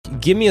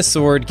give me a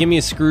sword, give me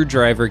a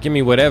screwdriver, give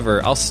me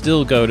whatever, I'll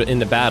still go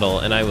into battle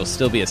and I will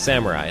still be a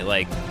samurai.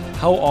 Like,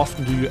 how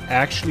often do you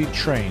actually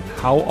train?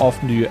 How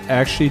often do you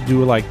actually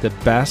do like the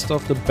best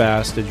of the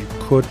best that you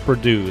could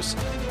produce?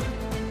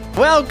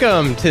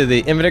 welcome to the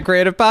Infinite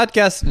Creative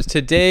Podcast.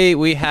 Today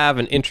we have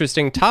an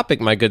interesting topic,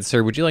 my good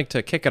sir. Would you like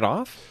to kick it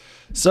off?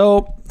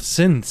 So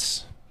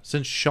since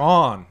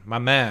Sean, my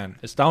man,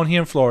 is down here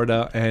in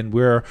Florida and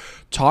we're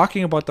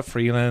talking about the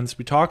freelance,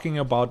 we're talking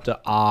about the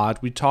art,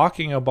 we're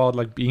talking about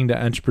like being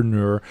the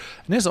entrepreneur,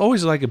 and there's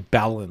always like a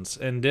balance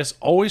and there's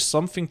always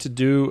something to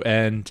do,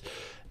 and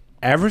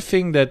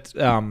everything that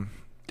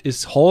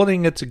is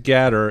holding it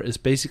together is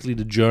basically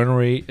the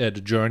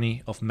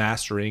journey of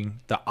mastering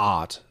the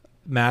art,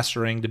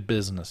 mastering the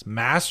business,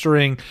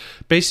 mastering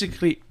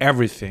basically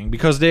everything,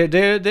 because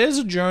there's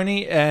a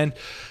journey. And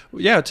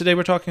yeah, today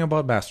we're talking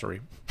about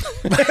mastery.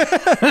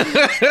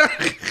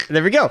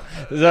 There we go.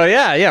 So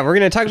yeah, we're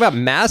going to talk about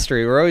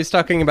mastery. We're always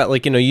talking about,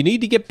 like, you need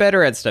to get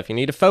better at stuff. You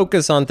need to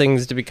focus on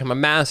things to become a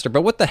master.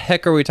 But what the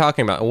heck are we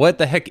talking about? What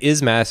the heck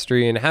is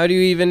mastery? And how do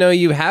you even know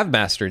you have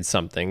mastered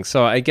something?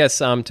 So I guess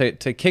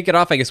to kick it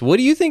off, I guess, what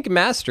do you think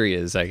mastery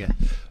is, I guess?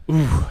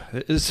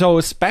 Ooh, so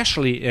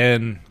especially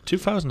in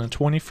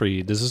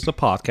 2023, this is the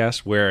podcast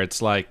where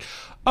it's like,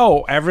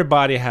 oh,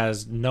 everybody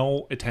has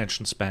no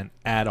attention span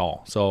at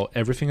all. So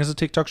everything is a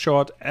TikTok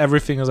short.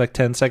 Everything is like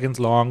 10 seconds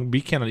long.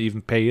 We cannot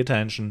even pay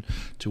attention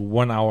to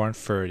 1 hour and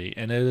 30.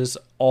 And it is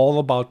all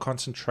about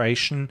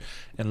concentration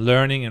and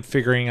learning and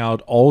figuring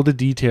out all the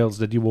details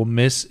that you will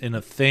miss in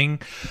a thing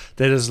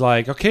that is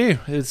like, okay,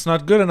 it's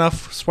not good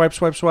enough. Swipe,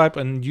 swipe, swipe.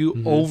 And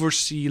you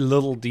oversee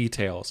little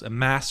details. And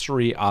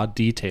mastery are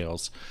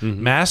details.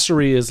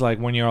 Mastery is like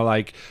when you're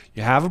like,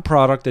 you have a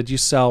product that you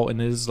sell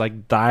and it is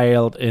like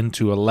dialed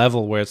into a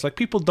level where it's like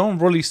people don't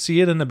really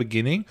see it in the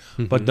beginning,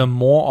 but the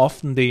more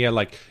often they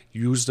like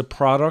use the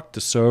product,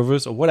 the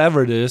service, or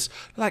whatever it is,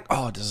 like,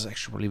 oh, this is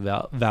actually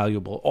really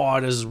valuable.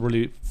 Oh, this is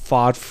really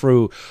thought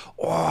through.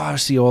 Oh, I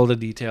see all the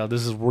detail.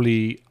 This is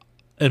really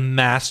a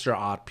master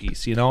art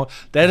piece,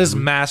 That is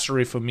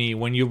mastery for me,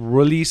 when you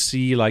really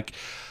see like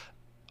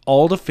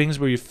all the things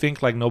where you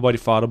think like nobody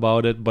thought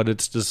about it, but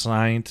it's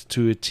designed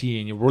to a T,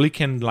 and you really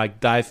can like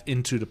dive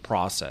into the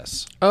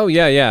process. Oh,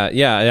 yeah.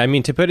 I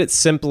mean, to put it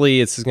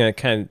simply, it's going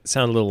to kind of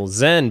sound a little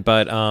zen,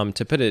 but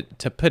to put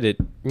it,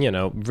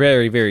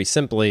 very, very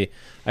simply,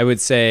 I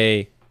would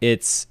say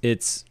it's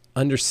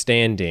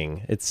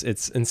understanding.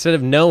 It's instead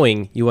of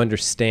knowing, you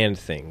understand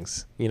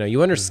things.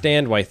 You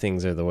understand why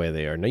things are the way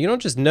they are. No, you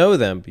don't just know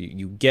them, but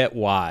you get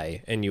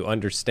why, and you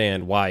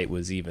understand why it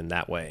was even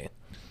that way.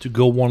 To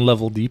go one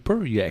level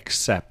deeper, you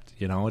accept,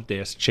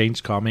 there's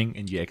change coming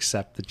and you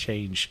accept the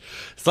change.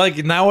 It's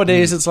like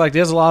nowadays, it's like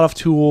there's a lot of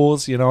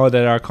tools, that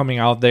are coming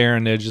out there,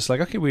 and they're just like,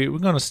 okay, we're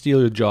going to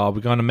steal your job.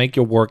 We're going to make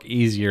your work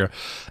easier.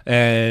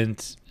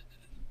 And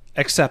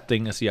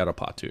accepting is the other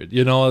part to it.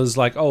 It's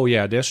like, oh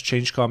yeah, there's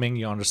change coming.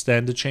 You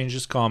understand the change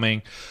is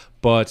coming.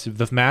 But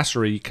with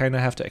mastery, you kind of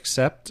have to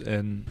accept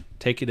and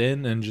take it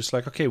in and just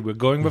like, okay, we're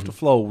going with the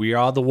flow. We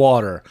are the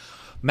water.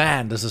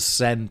 Man, this is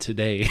zen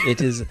today. It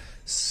is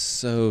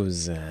so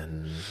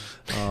zen.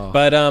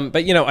 But I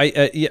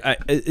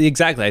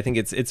exactly. I think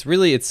it's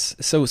really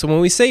so when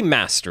we say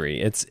mastery,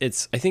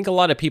 it's I think a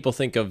lot of people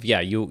think of,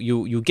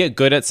 you get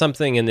good at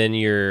something and then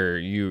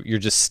you're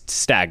just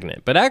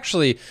stagnant. But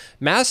actually,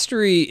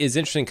 mastery is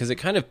interesting because it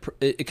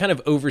kind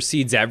of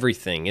oversees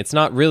everything. It's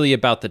not really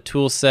about the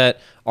tool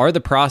set or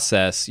the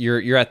process.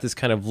 You're at this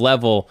kind of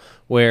level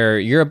where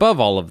you're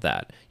above all of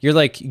that. You're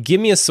like,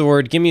 give me a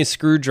sword, give me a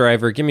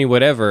screwdriver, give me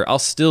whatever, I'll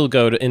still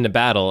go into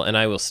battle and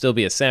I will still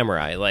be a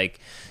samurai. Like,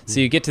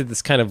 so you get to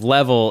this kind of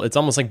level. It's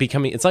almost like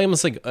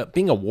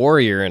being a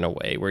warrior in a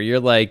way, where you're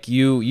like,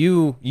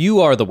 you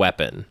are the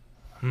weapon.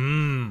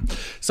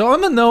 So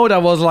on the note, I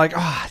was like,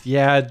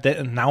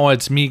 now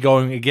it's me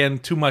going again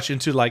too much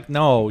into like,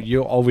 no,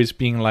 you're always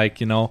being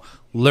like,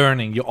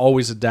 learning, you're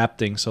always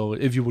adapting. So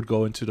if you would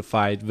go into the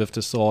fight with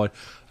the sword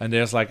and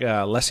there's like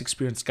a less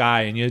experienced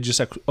guy and you're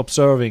just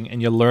observing and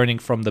you're learning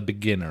from the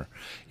beginner,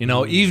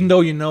 even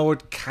though you know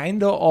it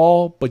kind of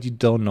all, but you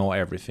don't know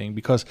everything,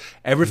 because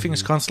everything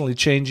is constantly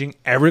changing.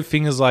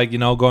 Everything is like,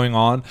 going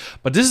on,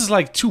 but this is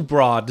like too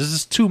broad. This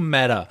is too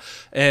meta.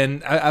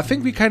 And I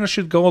think we kind of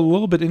should go a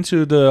little bit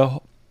into the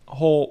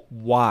whole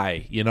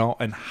why,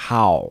 and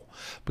how,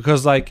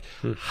 because like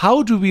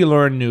how do we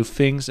learn new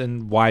things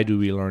and why do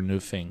we learn new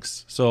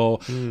things? So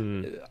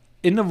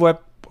in the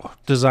web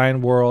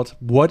design world,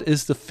 what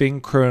is the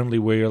thing currently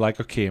where you're like,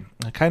 okay,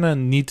 I kind of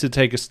need to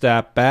take a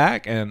step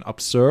back and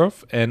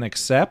observe and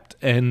accept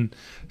and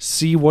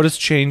see what is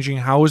changing,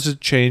 how is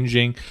it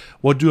changing,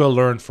 what do I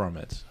learn from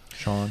it,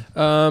 Sean?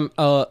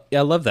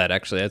 I love that,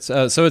 actually. It's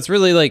so it's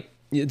really like,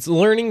 it's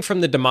learning from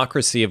the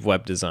democracy of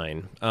web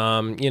design.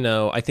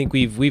 I think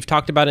we've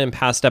talked about it in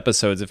past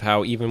episodes of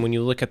how even when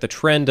you look at the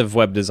trend of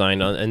web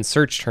design and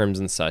search terms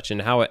and such,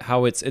 and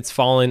how it's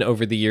fallen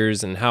over the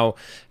years, and how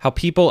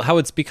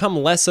it's become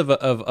less of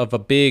a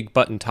big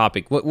button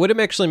topic. What it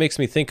actually makes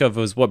me think of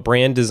was what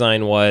brand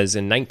design was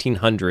in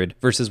 1900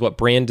 versus what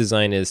brand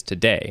design is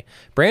today.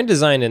 Brand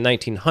design in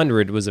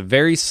 1900 was a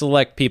very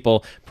select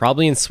people,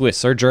 probably in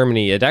Swiss or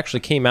Germany. It actually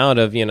came out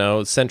of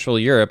Central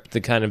Europe,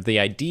 the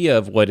idea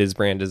of what is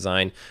brand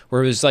design,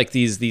 where it was like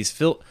these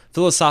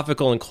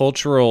philosophical and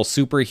cultural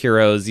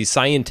superheroes, these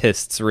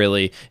scientists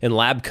really in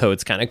lab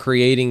coats kind of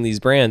creating these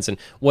brands. And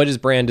what is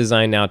brand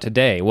design now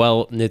today?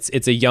 Well,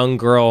 it's a young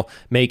girl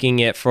making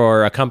it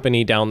for a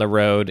company down the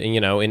road, and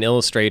in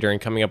Illustrator,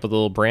 and coming up with a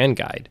little brand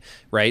guide,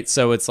 right?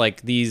 So it's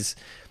like these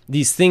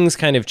things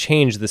kind of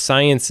change. The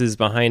sciences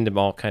behind them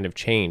all kind of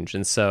change.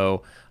 And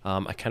so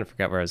I kind of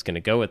forgot where I was going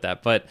to go with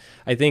that, but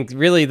I think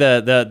really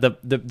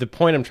the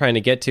point I'm trying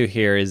to get to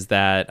here is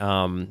that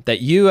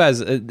that you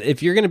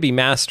if you're going to be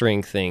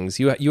mastering things,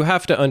 you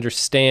have to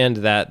understand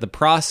that the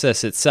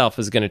process itself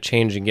is going to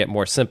change and get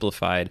more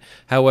simplified.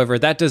 However,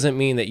 that doesn't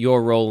mean that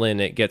your role in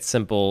it gets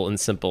simple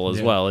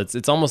as well.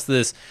 It's almost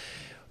this.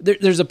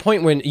 There's a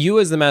point when you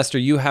as the master,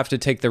 you have to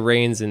take the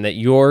reins, and that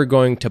you're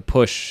going to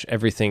push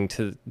everything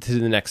to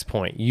the next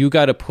point. You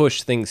got to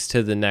push things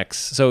to the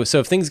next. So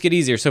if things get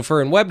easier,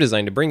 in web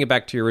design, to bring it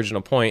back to your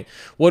original point,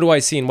 what do I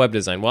see in web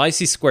design? Well, I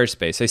see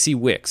Squarespace, I see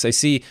Wix, I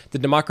see the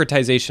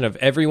democratization of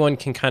everyone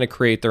can kind of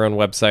create their own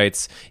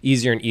websites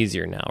easier and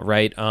easier now,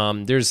 right?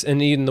 And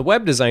in the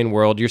web design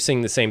world, you're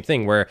seeing the same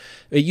thing, where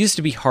it used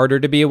to be harder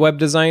to be a web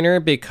designer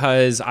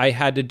because I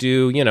had to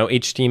do,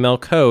 HTML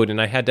code, and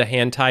I had to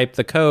hand type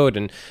the code,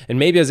 and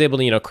maybe I was able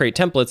to, create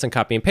templates and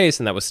copy and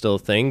paste, and that was still a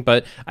thing,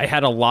 but I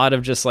had a lot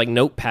of just like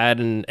Notepad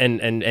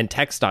and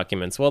text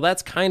documents. Well,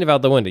 that's kind of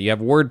out the window. You have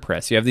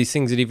WordPress. You have these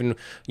things that even,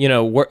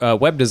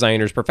 web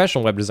designers,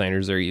 professional web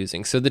designers are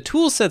using. So the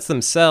tool sets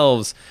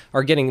themselves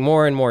are getting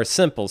more and more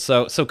simple.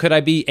 So could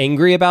I be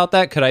angry about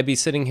that? Could I be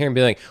sitting here and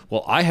be like,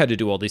 well, I had to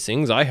do all these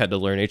things. I had to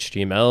learn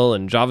HTML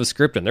and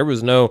JavaScript, and there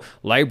was no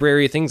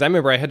library of things. I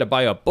remember I had to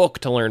buy a book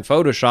to learn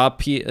Photoshop,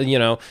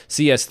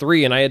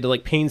 CS3, and I had to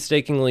like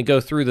painstakingly go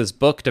through this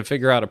book to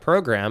figure out a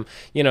program.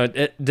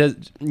 Does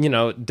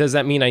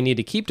that mean I need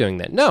to keep doing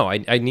that? No,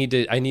 I need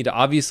to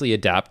obviously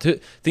adapt to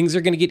things.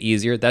 Are going to get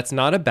easier. That's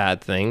not a bad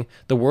thing.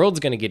 The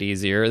world's going to get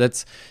easier.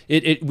 That's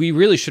it. We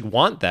really should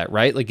want that,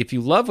 right? Like if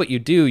you love what you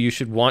do, you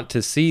should want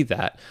to see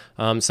that.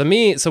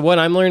 So what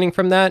I'm learning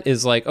from that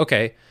is like,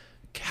 okay,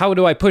 how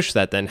do I push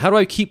that then? How do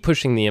I keep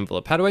pushing the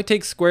envelope? How do I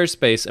take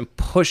Squarespace and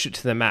push it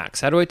to the max?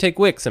 How do I take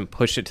Wix and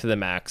push it to the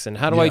max? And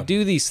how do I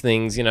do these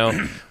things,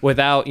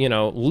 without,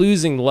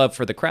 losing love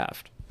for the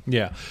craft?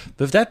 Yeah.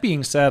 With that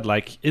being said,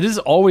 like it is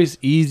always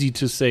easy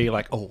to say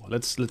like, oh,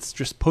 let's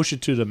just push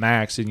it to the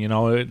max. And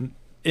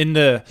in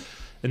the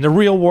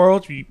real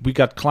world, we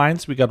got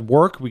clients, we got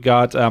work, we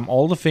got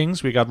all the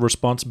things, we got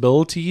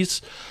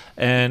responsibilities,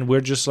 and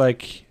we're just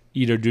like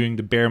either doing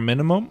the bare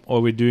minimum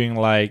or we're doing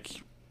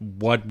like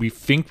what we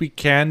think we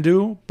can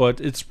do, but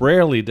it's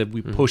rarely that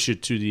we push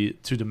it to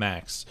the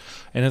max.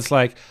 And it's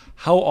like,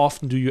 how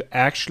often do you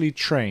actually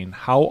train?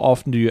 How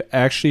often do you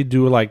actually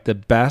do like the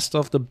best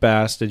of the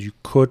best that you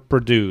could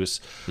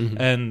produce?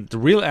 And the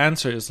real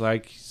answer is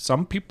like,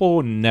 some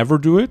people never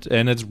do it,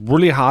 and it's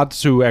really hard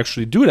to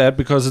actually do that,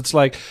 because it's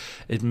like,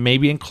 it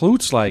maybe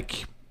includes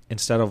like,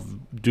 instead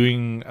of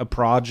doing a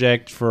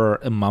project for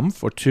a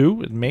month or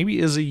two, it maybe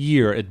is a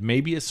year, it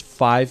maybe is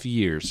 5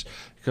 years.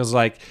 Because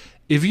like,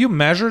 if you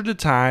measure the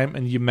time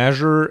and you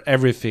measure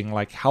everything,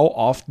 like how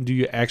often do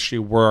you actually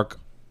work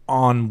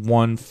on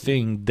one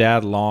thing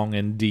that long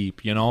and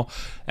deep,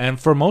 And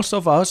for most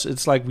of us,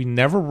 it's like we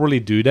never really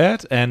do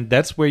that, and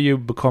that's where you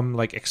become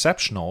like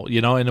exceptional,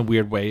 in a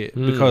weird way.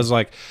 Because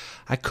like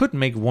I could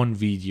make one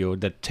video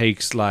that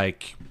takes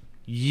like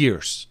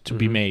years to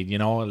be made,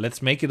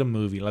 let's make it a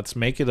movie, let's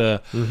make it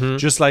a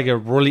just like a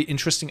really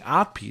interesting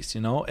art piece,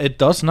 It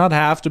does not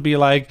have to be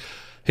like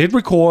hit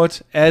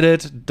record,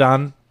 edit,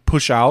 done,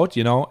 push out,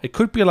 it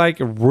could be like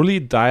a really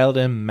dialed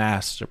in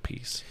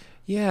masterpiece.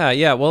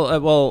 Yeah.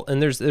 Well,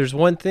 and there's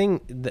one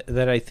thing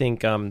that I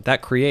think that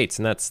creates,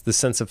 and that's the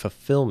sense of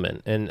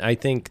fulfillment. And I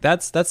think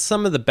that's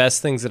some of the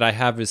best things that I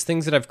have, is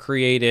things that I've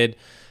created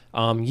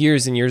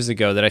years and years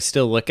ago that I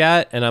still look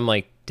at and I'm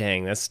like,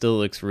 dang, that still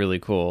looks really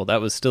cool. That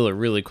was still a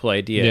really cool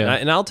idea. Yeah.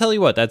 And I'll tell you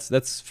what,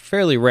 that's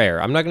fairly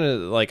rare. I'm not going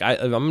to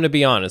I'm going to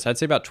be honest. I'd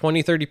say about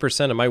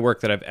 20-30% of my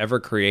work that I've ever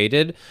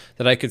created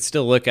that I could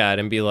still look at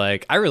and be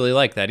like, I really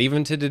like that.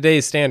 Even to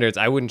today's standards,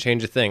 I wouldn't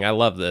change a thing. I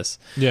love this.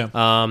 Yeah.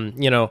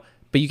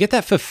 But you get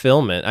that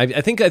fulfillment.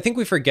 I think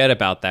we forget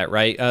about that,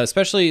 right?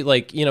 Especially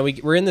like,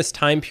 we're in this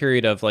time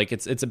period of like,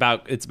 it's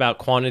about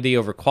quantity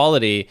over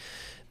quality.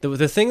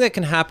 The thing that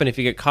can happen if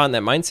you get caught in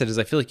that mindset is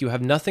I feel like you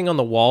have nothing on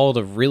the wall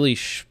to really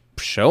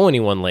show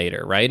anyone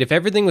later, right? If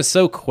everything was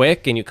so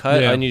quick and you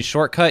cut and you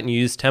shortcut and you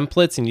use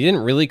templates and you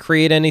didn't really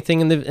create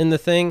anything in the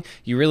thing,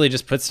 you really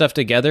just put stuff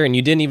together and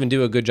you didn't even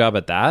do a good job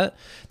at that,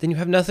 then you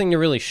have nothing to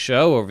really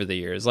show over the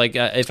years. Like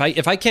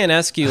if I can't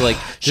ask you like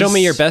show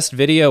me your best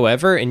video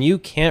ever and you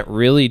can't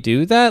really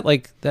do that,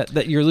 like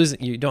that you're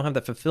losing, you don't have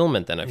that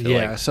fulfillment then, I feel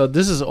like. So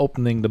this is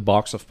opening the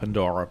box of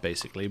Pandora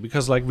basically,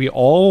 because like we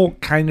all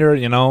kind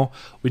of,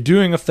 we're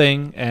doing a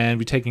thing and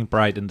we're taking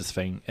pride in this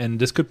thing, and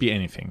this could be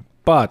anything.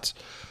 But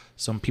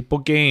some people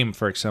game,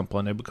 for example,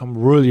 and they become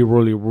really,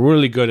 really,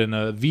 really good in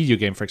a video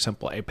game, for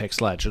example,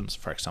 Apex Legends,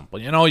 for example.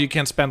 You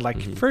can spend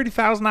like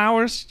 30,000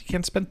 hours, you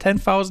can spend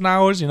 10,000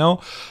 hours,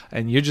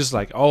 and you're just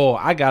like, oh,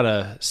 I got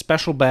a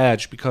special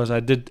badge because I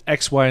did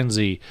X, Y, and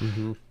Z.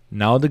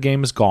 Now the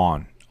game is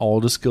gone. All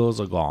the skills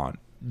are gone.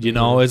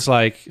 It's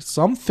like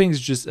some things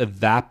just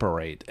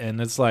evaporate, and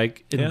it's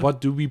like, in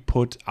what do we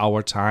put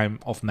our time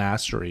of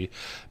mastery?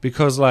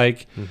 Because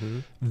like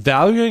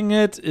valuing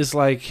it is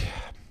like,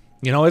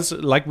 it's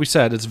like we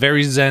said, it's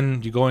very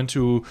zen.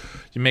 You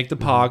make the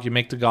park, you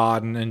make the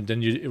garden, and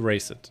then you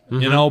erase it.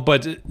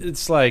 But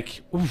it's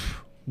like,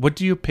 what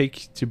do you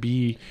pick to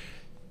be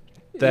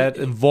that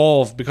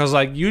involved? Because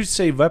like you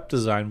say web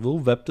design, will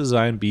web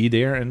design be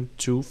there in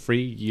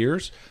 2-3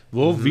 years?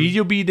 Will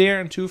video be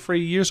there in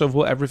 2-3 years, or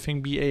will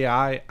everything be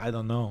AI? I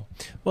don't know.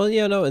 Well,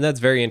 and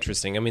that's very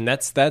interesting. I mean,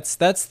 that's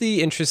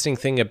the interesting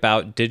thing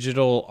about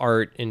digital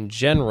art in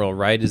general,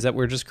 right? Is that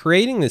we're just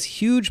creating this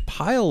huge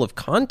pile of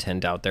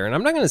content out there. And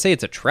I'm not going to say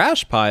it's a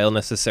trash pile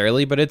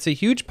necessarily, but it's a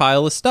huge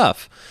pile of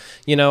stuff.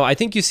 I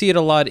think you see it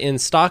a lot in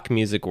stock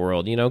music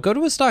world. Go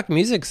to a stock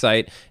music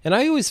site, and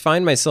I always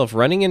find myself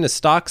running into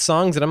stock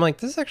songs, and I'm like,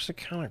 this is actually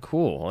kind of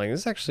cool. Like, this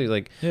is actually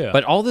like,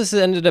 but all this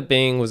ended up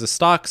being was a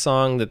stock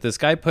song that this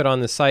guy put on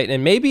the site,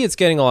 and maybe it's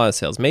getting a lot of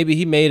sales. Maybe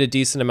he made a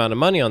decent amount of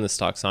money on the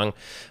stock song,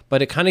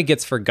 but it kind of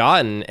gets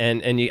forgotten.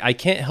 And I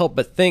can't help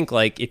but think,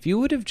 like, if you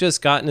would have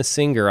just gotten a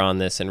singer on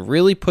this and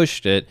really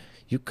pushed it,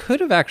 you could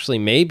have actually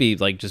maybe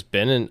like just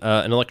been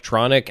an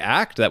electronic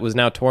act that was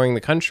now touring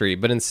the country.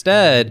 But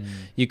instead,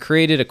 you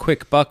created a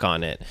quick buck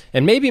on it,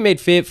 and maybe made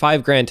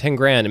 $5,000,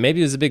 $10,000, and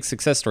maybe it was a big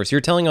success story. So you're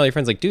telling all your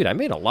friends like, dude, I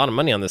made a lot of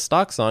money on this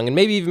stock song, and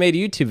maybe you've made a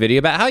YouTube video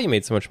about how you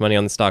made so much money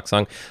on the stock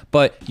song.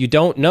 But you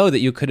don't know that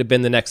you could have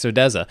been the next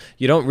Odessa.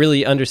 You don't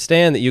really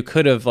understand that you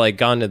could have like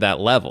gone to that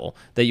level,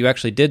 that you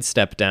actually did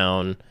step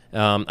down.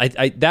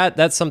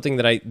 That's something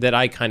that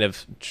I kind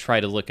of try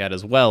to look at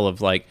as well,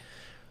 of like,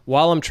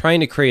 while I'm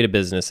trying to create a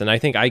business, and I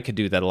think I could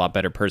do that a lot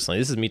better personally.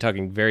 This is me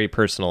talking very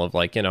personal of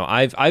like,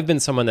 I've been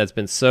someone that's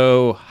been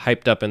so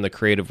hyped up in the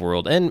creative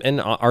world, and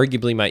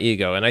arguably my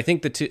ego. And I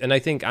think I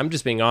think I'm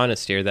just being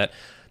honest here that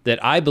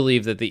I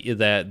believe that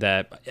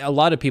that a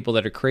lot of people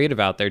that are creative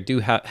out there do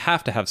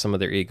have to have some of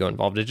their ego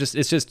involved.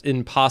 It's just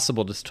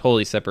impossible to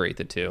totally separate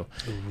the two.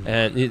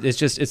 And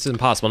it's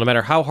impossible. No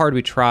matter how hard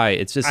we try,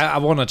 it's just. I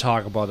want to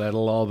talk about that a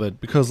little bit,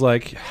 because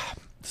like.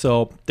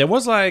 So there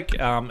was like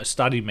a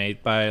study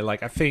made by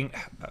like, I think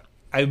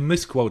I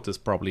misquote this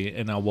probably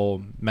and I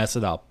will mess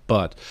it up,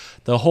 but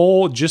the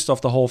whole gist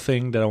of the whole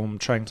thing that I'm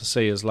trying to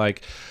say is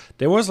like,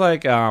 there was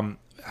like I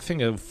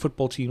think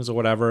football teams or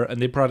whatever, and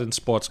they brought in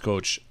sports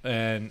coach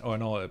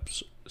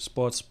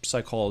sports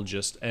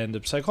psychologist, and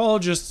the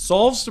psychologist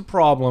solves the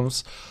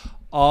problems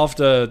of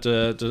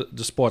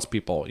the sports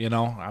people.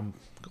 I'm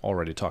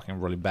already talking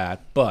really bad,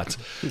 but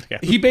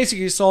he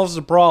basically solves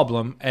the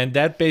problem, and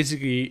that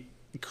basically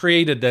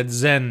created that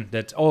zen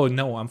that, oh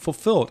no, I'm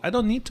fulfilled, I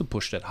don't need to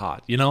push that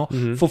hard.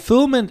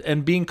 Fulfillment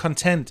and being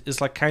content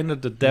is like kind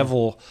of the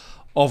devil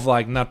of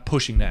like not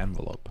pushing the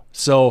envelope.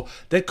 So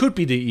that could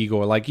be the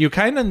ego. Like you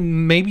kind of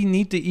maybe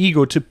need the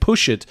ego to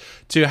push it,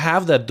 to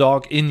have that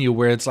dog in you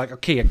where it's like,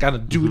 okay, I gotta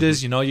do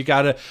this. You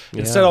gotta,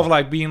 instead of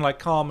like being like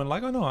calm and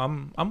like, oh no,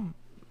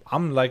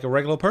 I'm like a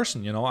regular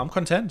person, I'm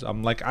content.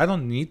 I'm like, I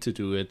don't need to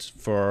do it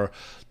for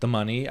the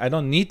money. I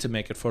don't need to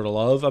make it for the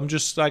love. I'm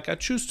just like, I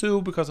choose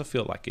to because I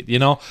feel like it,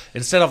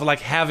 instead of like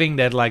having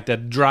that, like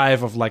that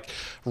drive of like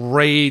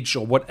rage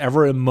or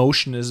whatever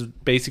emotion is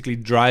basically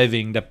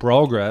driving the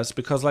progress,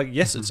 because like,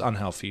 yes, it's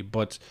unhealthy,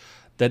 but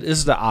that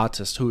is the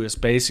artist who is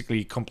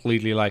basically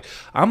completely like,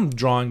 I'm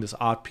drawing this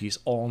art piece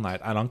all night.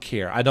 I don't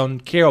care. I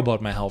don't care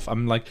about my health.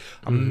 I'm like,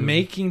 I'm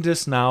making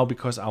this now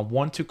because I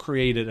want to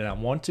create it and I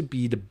want to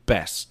be the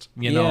best,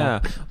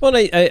 Yeah. Well,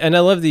 I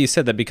love that you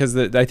said that, because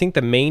I think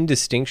the main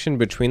distinction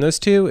between those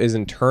two is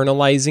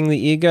internalizing the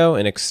ego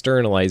and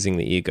externalizing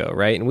the ego,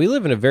 right? And we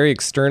live in a very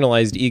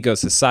externalized ego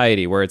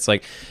society where it's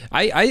like,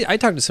 I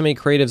talk to so many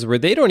creatives where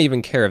they don't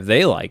even care if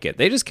they like it.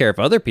 They just care if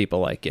other people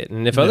like it.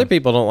 And if other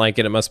people don't like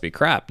it, it must be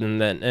crap.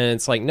 And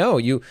it's like, no,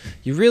 you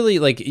really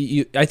like,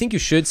 I think you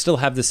should still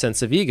have the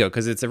sense of ego,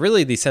 because it's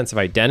really the sense of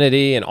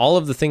identity and all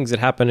of the things that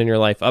happen in your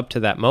life up to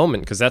that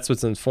moment, because that's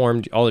what's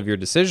informed all of your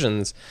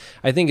decisions.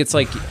 I think it's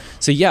like,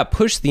 so yeah,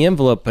 push the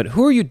envelope, but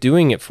who are you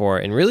doing it for?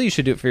 And really you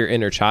should do it for your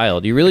inner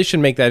child. You really should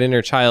make that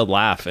inner child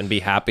laugh and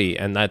be happy,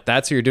 and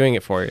that's who you're doing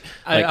it for.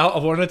 Like, I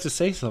wanted to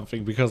say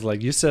something, because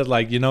like you said,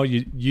 like,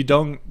 you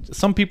don't,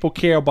 some people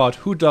care about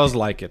who does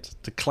like it,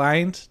 the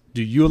client,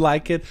 Do you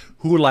like it?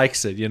 Who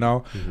likes it?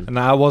 And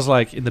I was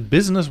like, in the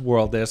business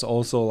world, there's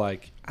also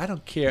like, I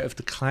don't care if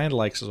the client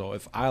likes it or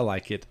if I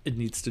like it. It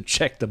needs to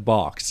check the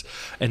box.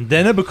 And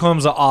then it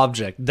becomes an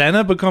object. Then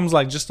it becomes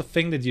like just a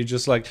thing that you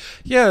just like,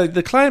 yeah,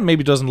 the client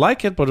maybe doesn't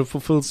like it, but it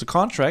fulfills the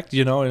contract,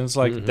 and it's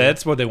like,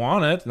 that's what they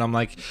wanted. And I'm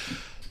like,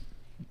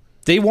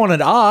 they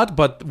wanted art,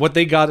 but what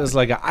they got is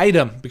like an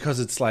item, because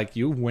it's like,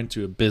 you went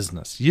to a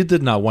business. You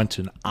did not went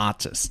to an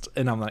artist.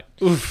 And I'm like,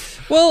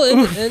 oof. Well,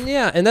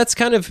 and that's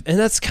kind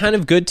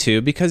of good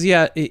too, because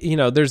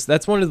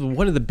that's one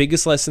of the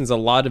biggest lessons a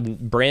lot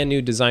of brand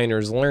new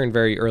designers learn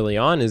very early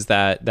on, is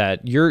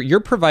that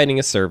you're providing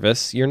a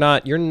service. You're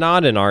not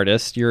an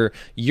artist. You're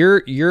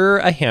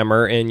a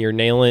hammer, and you're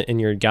nailing, and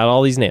you're got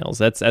all these nails.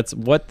 That's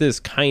what this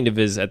kind of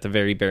is at the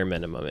very bare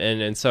minimum.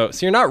 And so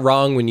you're not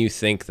wrong when you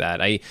think that.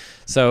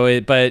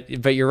 But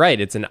you're right.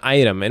 It's an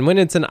item, and when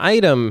it's an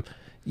item,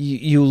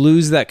 you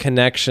lose that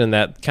connection,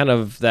 that kind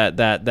of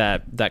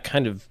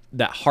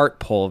that heart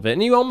pull of it,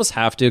 and you almost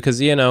have to, because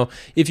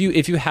if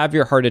you have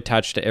your heart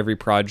attached to every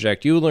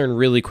project, you learn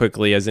really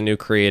quickly as a new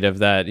creative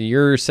that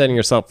you're setting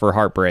yourself for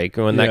heartbreak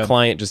when that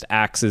client just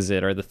axes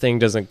it, or the thing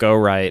doesn't go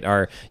right,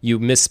 or you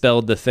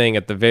misspelled the thing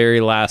at the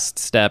very last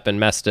step and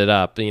messed it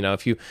up.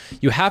 If you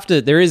have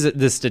to, there is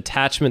this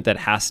detachment that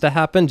has to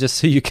happen just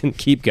so you can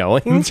keep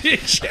going.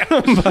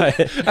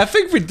 But I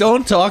think we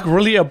don't talk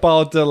really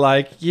about the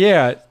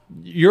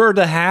you're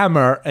the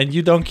hammer and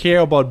you don't care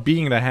about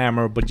being the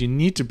hammer, but you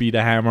need to be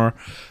the hammer,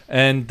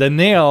 and the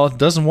nail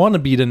doesn't want to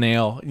be the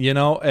nail,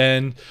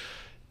 and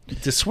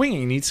the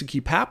swinging needs to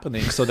keep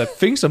happening so that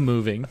things are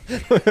moving.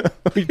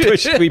 we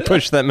push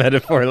that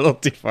metaphor a little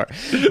too far,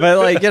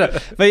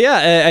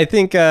 I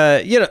think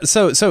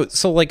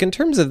so like in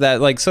terms of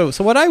that, so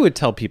what I would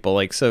tell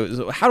people,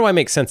 so how do I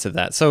make sense of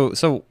that?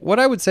 So what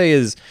I would say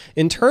is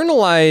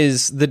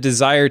internalize the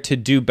desire to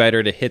do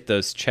better, to hit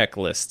those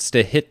checklists,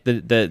 to hit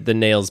the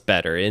nails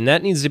better, and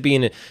that needs to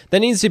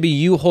be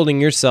you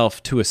holding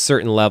yourself to a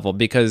certain level,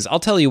 because I'll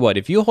tell you what,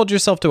 if you hold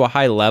yourself to a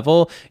high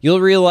level, you'll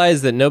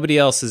realize that nobody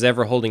else is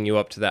ever holding you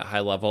up to that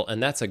high level,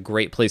 and that's a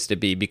great place to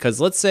be.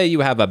 Because let's say you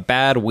have a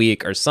bad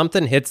week or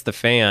something hits the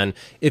fan,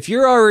 if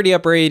you're already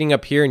operating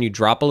up here and you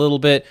drop a little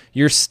bit,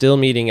 you're still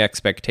meeting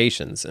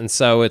expectations. And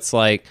so it's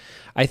like,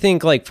 I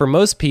think for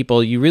most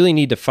people, you really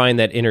need to find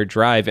that inner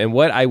drive. And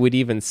what I would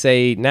even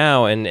say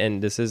now,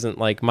 and this isn't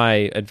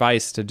my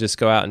advice to just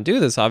go out and do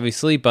this,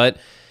 obviously, but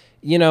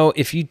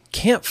if you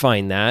can't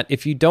find that,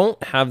 if you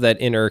don't have that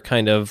inner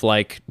kind of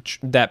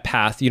that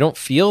path, you don't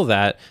feel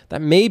that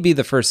may be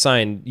the first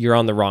sign you're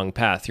on the wrong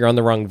path. You're on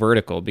the wrong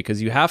vertical,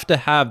 because you have to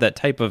have that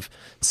type of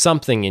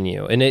something in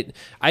you. And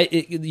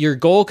your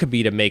goal could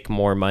be to make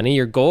more money.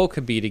 Your goal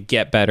could be to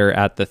get better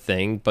at the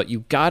thing, but you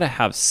got to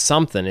have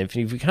something. If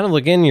you kind of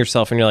look in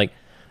yourself and you're like,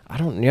 I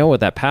don't know what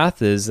that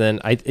path is, then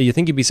you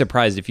think you'd be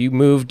surprised if you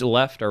moved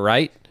left or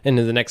right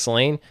into the next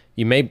lane,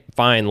 you may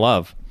find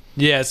love.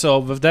 Yeah, so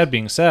with that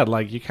being said,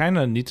 you kind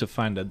of need to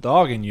find that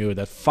dog in you,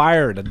 that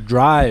fire, that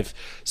drive,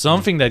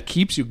 something that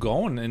keeps you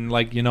going and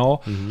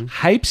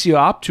hypes you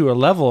up to a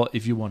level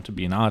if you want to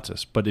be an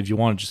artist. But if you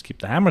want to just keep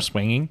the hammer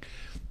swinging,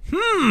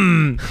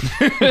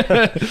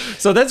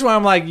 So that's why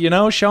I'm like,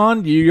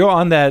 Sean, you're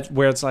on that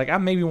where it's like, I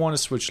maybe want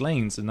to switch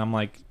lanes. And I'm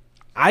like,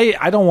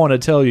 I don't want to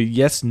tell you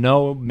yes,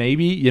 no,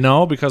 maybe,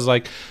 because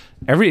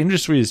every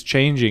industry is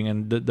changing.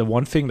 And the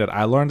one thing that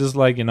I learned is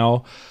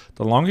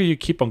the longer you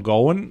keep on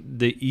going,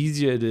 the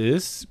easier it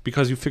is,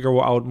 because you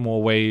figure out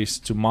more ways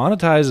to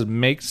monetize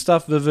and make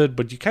stuff with it.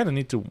 But you kind of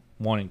need to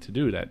wanting to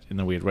do that in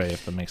a weird way,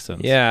 if that makes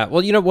sense. Yeah.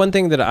 Well, one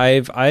thing that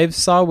I've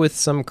saw with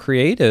some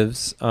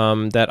creatives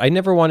that I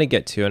never want to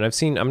get to, and I've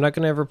seen, I'm not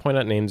going to ever point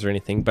out names or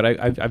anything, but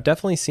I've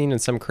definitely seen in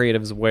some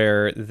creatives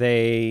where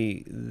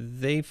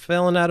they've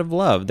fallen out of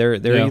love. They're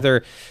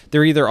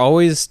either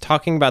always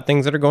talking about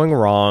things that are going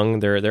wrong.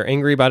 They're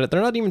angry about it.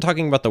 They're not even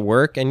talking about the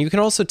work. And you can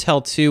also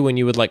tell too when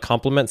you would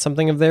compliment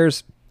something of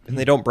theirs and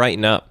they don't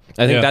brighten up.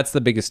 I think that's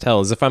the biggest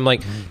tell, is if I'm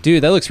like,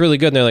 dude, that looks really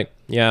good, and they're like,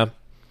 yeah.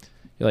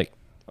 You're like,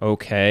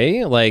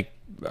 okay,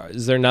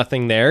 is there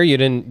nothing there? You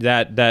didn't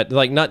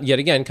not yet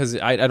again, because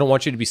I don't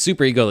want you to be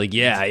super ego,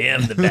 yeah, I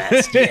am the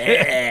best.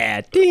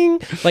 Yeah, ding.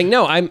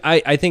 No,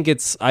 I think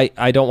it's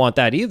I don't want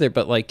that either,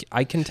 but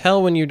I can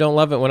tell when you don't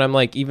love it, when I'm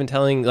even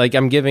telling,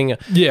 I'm giving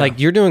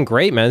you're doing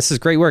great, man. This is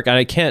great work, and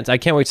I can't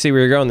wait to see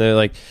where you're going. They're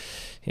like,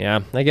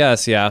 yeah, I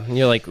guess, yeah. And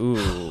you're like,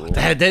 ooh.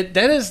 That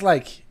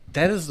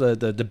is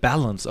the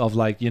balance of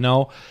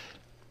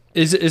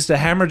is the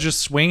hammer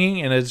just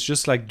swinging and it's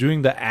just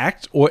doing the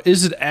act, or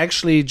is it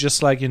actually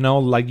just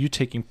you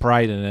taking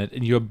pride in it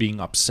and you're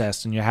being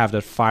obsessed and you have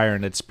that fire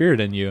and that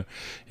spirit in you,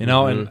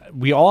 and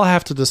we all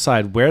have to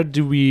decide, where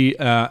do we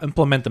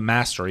implement the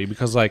mastery,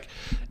 because it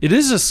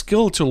is a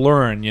skill to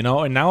learn,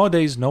 and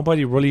nowadays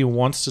nobody really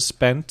wants to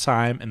spend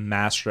time and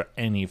master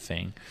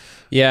anything.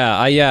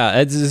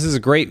 This is a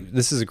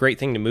great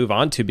thing to move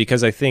on to,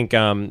 because I think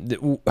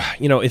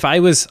if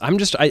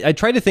I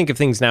try to think of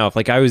things now. If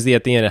like I was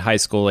at the end of high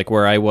school, like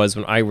where I was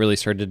when I really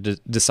started to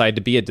decide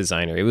to be a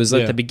designer, it was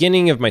at the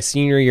beginning of my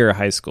senior year of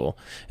high school,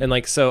 and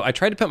like so I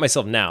try to put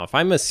myself now. If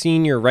I'm a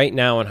senior right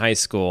now in high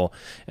school,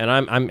 and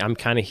I'm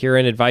kind of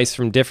hearing advice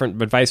from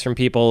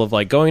people of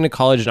like going to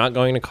college, not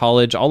going to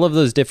college, all of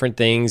those different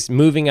things,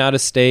 moving out of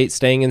state,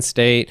 staying in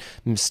state,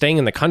 staying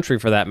in the country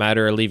for that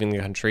matter, or leaving the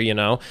country,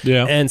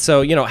 and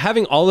so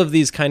having all of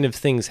these kind of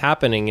things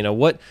happening,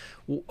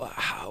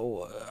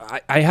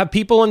 I have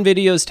people in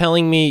videos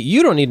telling me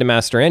you don't need to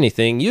master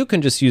anything. You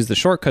can just use the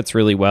shortcuts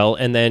really well,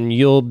 and then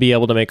you'll be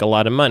able to make a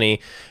lot of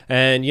money.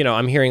 And,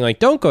 I'm hearing like,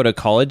 don't go to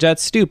college.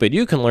 That's stupid.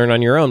 You can learn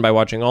on your own by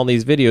watching all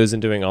these videos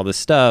and doing all this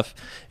stuff.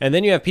 And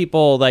then you have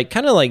people like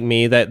kind of like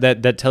me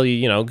that tell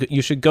you,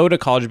 you should go to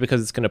college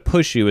because it's going to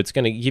push you. It's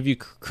going to give you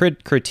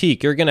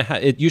critique. You're going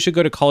to you should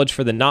go to college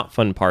for the not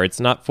fun parts,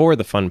 not for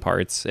the fun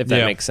parts, if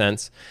that makes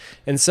sense.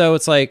 And so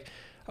it's like,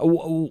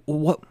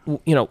 what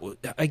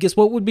I guess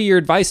what would be your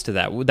advice to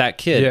that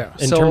kid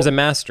in terms of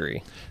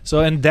mastery? So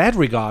in that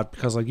regard,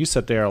 because like you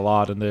said there a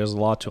lot, and there's a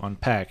lot to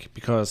unpack,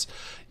 because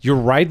you're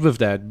right with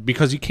that,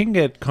 because you can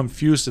get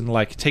confused in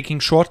like taking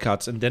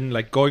shortcuts and then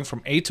like going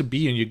from A to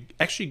B, and you're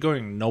actually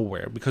going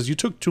nowhere because you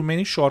took too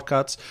many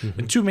shortcuts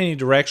in too many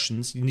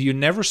directions. You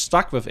never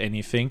stuck with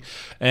anything.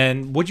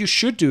 And what you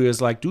should do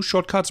is like, do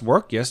shortcuts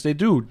work? Yes, they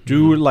do.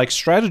 Do like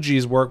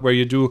strategies work where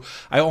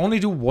I only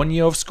do 1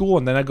 year of school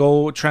and then I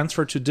go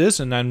transfer to this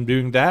and I'm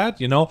doing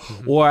that,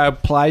 or I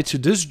apply to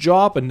this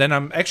job and then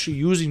I'm actually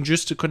using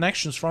just the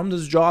connections from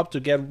this job to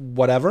get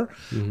whatever.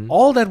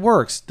 All that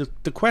works.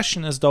 The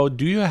question is though,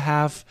 do you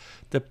have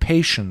the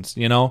patience,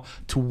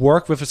 to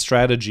work with a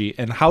strategy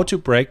and how to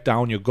break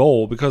down your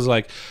goal? Because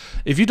like,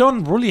 if you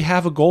don't really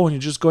have a goal and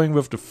you're just going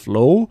with the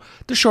flow,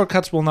 the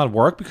shortcuts will not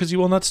work because you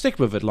will not stick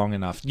with it long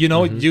enough. You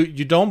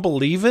don't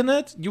believe in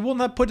it, you will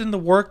not put in the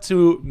work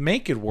to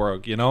make it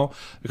work,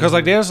 because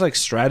like there's like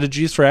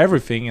strategies for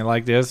everything, and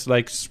like there's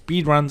like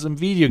speed runs in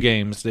video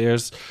games,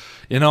 there's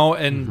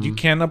and you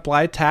can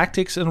apply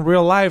tactics in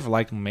real life,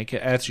 like make an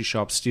Etsy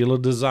shop, steal a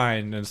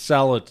design and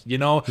sell it.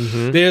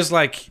 There's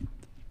like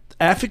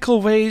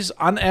ethical ways,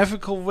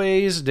 unethical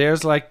ways.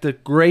 There's like the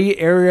gray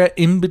area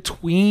in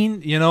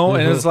between,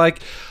 and it's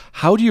like,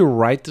 how do you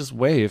ride this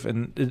wave?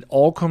 And it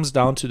all comes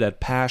down to that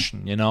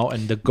passion,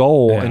 and the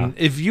goal. Yeah. And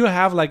if you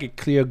have like a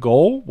clear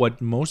goal,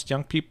 what most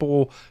young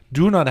people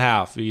do not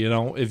have,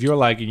 if you're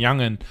like young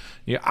and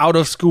you're out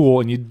of school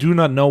and you do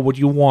not know what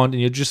you want,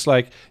 and you're just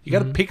like, you got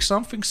to pick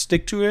something,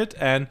 stick to it,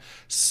 and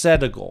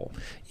set a goal.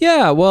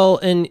 Yeah, well,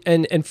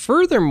 and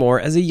furthermore,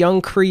 as a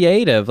young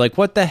creative, like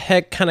what the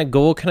heck kind of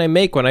goal can I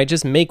make when I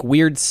just make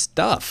weird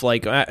stuff?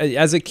 Like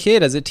as a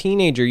kid, as a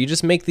teenager, you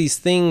just make these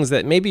things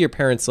that maybe your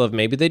parents love,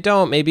 maybe they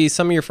don't, maybe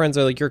some of your friends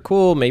are like, you're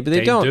cool, maybe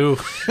they don't.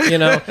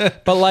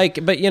 But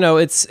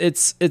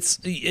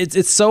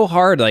it's so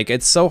hard. Like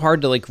it's so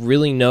hard to like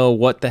really know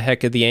what the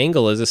heck of the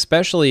angle is,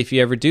 especially if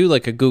you ever do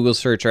like a Google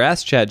search or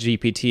ask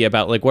ChatGPT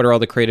about like what are all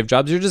the creative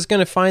jobs. You're just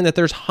going to find that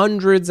there's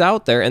hundreds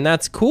out there, and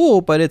that's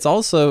cool, but it's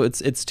also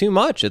it's too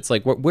much. It's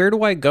like, where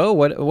do I go?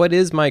 What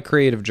is my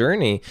creative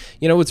journey?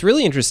 What's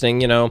really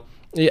interesting,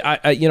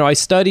 I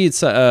studied,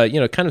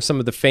 kind of some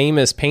of the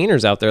famous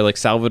painters out there, like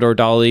Salvador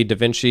Dali, Da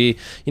Vinci.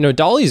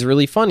 Dali's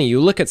really funny.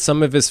 You look at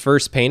some of his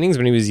first paintings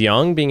when he was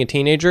young, being a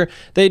teenager.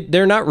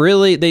 They're not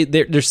really.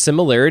 There's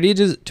similarity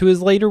to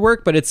his later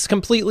work, but it's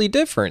completely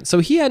different. So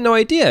he had no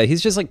idea.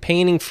 He's just like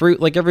painting fruit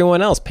like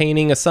everyone else,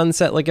 painting a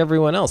sunset like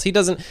everyone else. He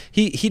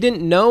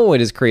didn't know what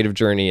his creative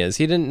journey is.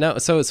 He didn't know.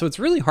 So it's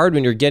really hard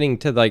when you're getting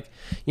to like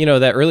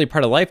that early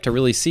part of life to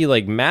really see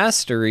like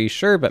mastery.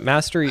 Sure, but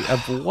mastery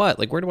of what?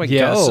 Like where do I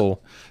go?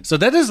 So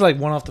that is like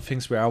one of the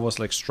things where I was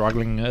like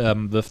struggling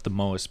with the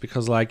most,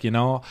 because like,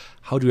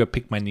 how do I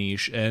pick my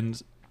niche?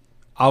 And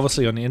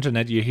obviously on the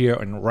internet you hear,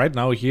 and right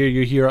now here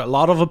you hear a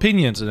lot of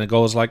opinions, and it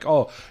goes like,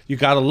 oh, you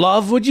gotta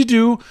love what you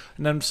do,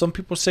 and then some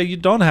people say you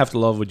don't have to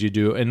love what you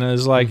do, and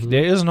it's like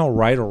there is no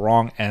right or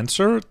wrong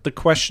answer. The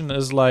question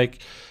is like,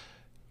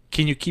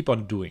 can you keep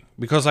on doing?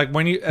 Because like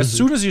when as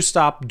soon as you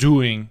stop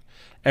doing,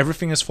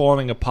 everything is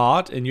falling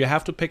apart, and you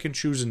have to pick and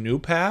choose a new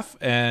path.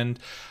 And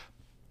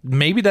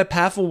maybe that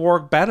path will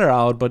work better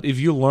out, but if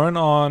you learn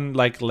on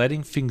like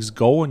letting things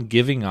go and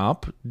giving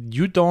up,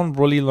 you don't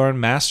really learn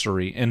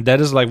mastery. And that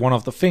is like one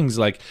of the things,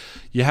 like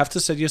you have to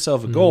set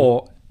yourself a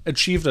goal,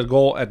 achieve that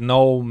goal at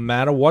no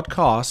matter what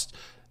cost,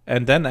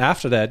 and then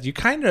after that you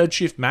kind of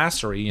achieve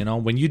mastery.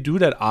 When you do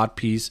that art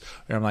piece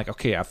where I'm like,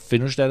 okay, I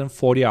finished that in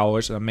 40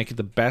 hours and I make it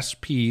the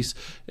best piece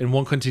in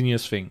one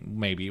continuous thing,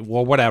 maybe,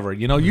 or whatever,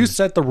 you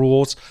set the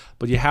rules,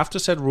 but you have to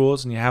set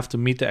rules and you have to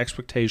meet the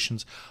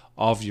expectations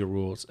of your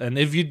rules. And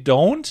if you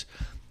don't,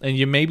 and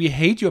you maybe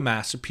hate your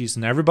masterpiece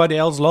and everybody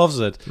else loves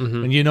it,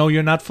 and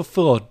you're not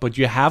fulfilled, but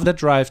you have that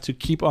drive to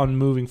keep on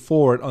moving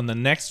forward on the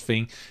next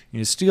thing,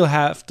 you still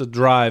have the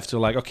drive to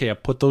like, okay, I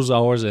put those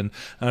hours in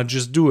and I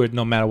just do it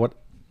no matter what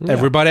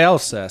everybody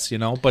else says,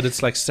 but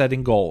it's like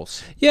setting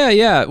goals.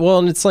 Yeah. Well,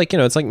 and it's like,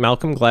 it's like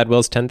Malcolm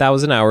Gladwell's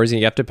 10,000 hours, and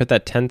you have to put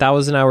that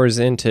 10,000 hours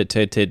in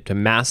to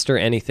master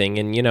anything.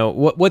 And,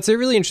 what's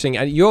really interesting,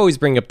 you always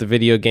bring up the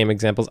video game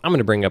examples. I'm going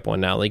to bring up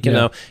one now. Like,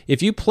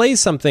 if you play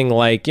something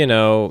like,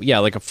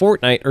 like a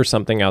Fortnite or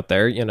something out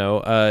there,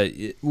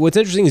 what's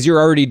interesting is you're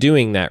already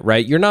doing that,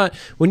 right? You're not,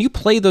 when you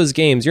play those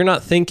games, you're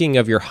not thinking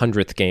of your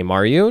 100th game,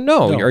 are you?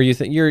 No. Are you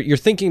you're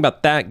thinking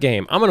about that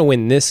game. I'm going to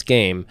win this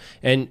game.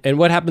 And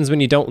what happens when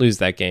you don't lose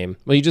that game?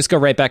 Well, you just go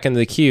right back into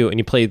the queue and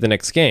you play the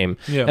next game.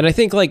 Yeah. And I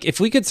think like if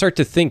we could start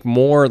to think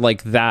more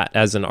like that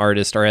as an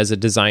artist or as a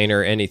designer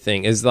or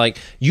anything, is like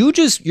you're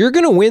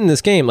going to win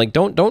this game. Like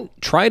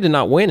don't try to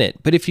not win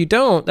it. But if you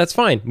don't, that's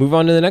fine. Move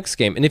on to the next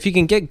game. And if you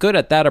can get good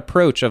at that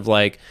approach of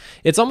like,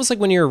 it's almost like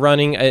when you're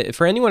running,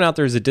 for anyone out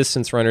there who's a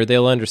distance runner,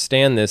 they'll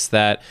understand this,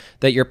 that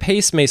your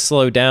pace may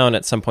slow down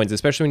at some points,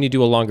 especially when you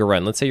do a longer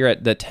run. Let's say you're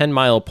at the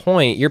 10-mile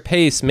point, your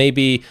pace may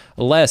be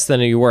less than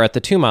you were at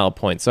the 2-mile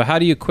point. So how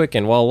do you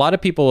quicken? Well, a lot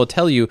of people will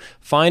tell you,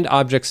 find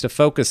objects to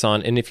focus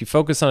on. And if you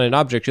focus on an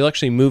object, you'll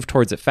actually move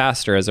towards it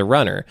faster as a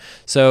runner.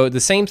 So the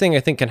same thing I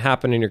think can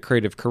happen in your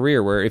creative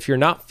career, where if you're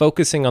not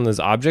focusing on those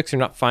objects, you're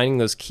not finding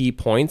those key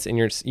points, and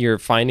you're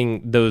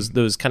finding those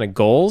kind of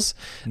goals,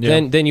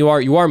 then you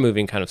are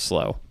moving kind of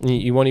slow.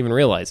 You won't even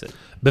realize it.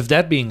 But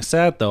that being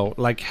said, though,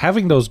 like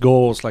having those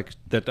goals like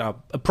that are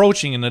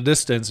approaching in the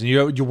distance, and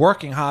you're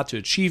working hard to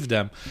achieve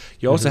them,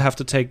 you also have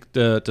to take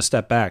the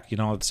step back.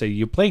 Let's say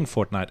you're playing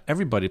Fortnite.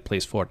 Everybody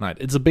plays Fortnite.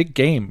 It's a big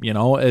game.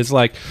 It's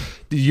like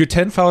your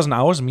 10,000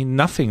 hours mean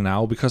nothing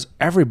now because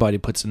everybody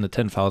puts in the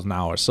 10,000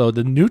 hours. So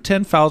the new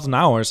 10,000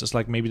 hours is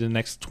like maybe the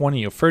next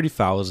 20 or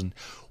 30,000.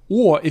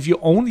 Or if you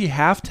only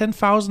have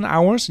 10,000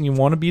 hours and you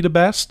want to be the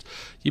best,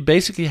 you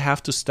basically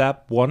have to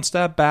step one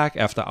step back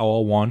after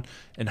hour one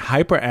and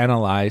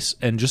hyper-analyze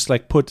and just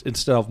like put,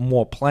 instead of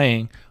more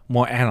playing,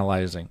 more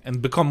analyzing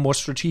and become more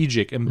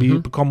strategic and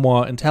become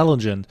more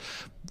intelligent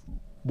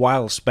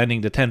while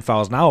spending the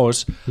 10,000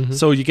 hours,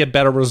 so you get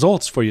better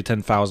results for your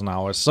 10,000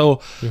 hours.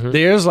 So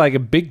there's like a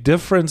big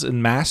difference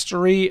in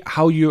mastery,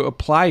 how you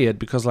apply it,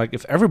 because like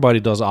if everybody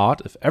does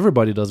art, if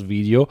everybody does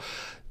video,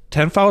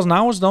 10,000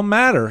 hours don't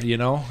matter,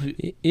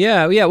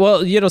 Yeah.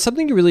 Well,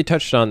 something you really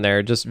touched on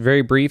there, just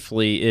very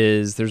briefly,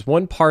 is there's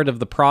one part of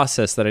the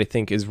process that I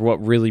think is what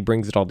really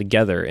brings it all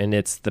together, and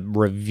it's the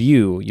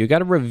review. You got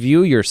to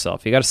review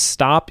yourself. You got to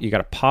stop. You got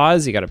to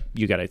pause. You got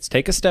to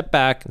take a step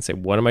back and say,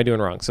 what am I doing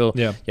wrong? So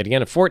yet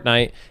again, at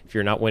Fortnite, if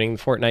you're not winning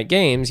the Fortnite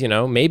games,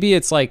 maybe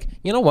it's like,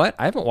 you know what?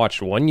 I haven't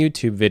watched one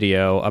YouTube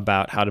video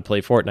about how to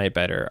play Fortnite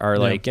better, or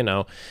like,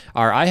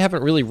 or I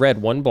haven't really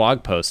read one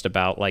blog post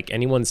about like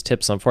anyone's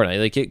tips on Fortnite.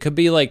 Like it could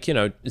be like,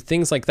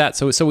 things like that.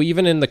 So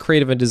even in the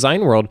creative and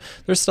design world,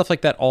 there's stuff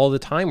like that all the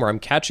time where I'm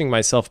catching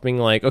myself being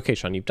like, okay,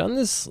 Sean, you've done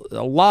this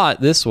a lot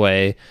this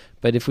way,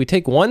 but if we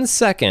take 1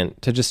 second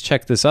to just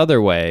check this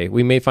other way,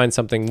 we may find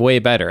something way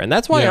better. And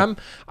that's why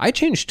I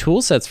change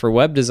tool sets for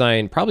web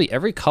design probably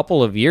every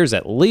couple of years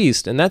at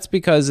least. And that's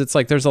because it's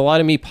like there's a lot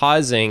of me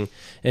pausing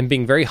and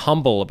being very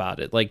humble about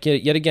it. Like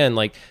yet again,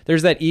 like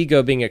there's that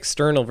ego being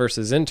external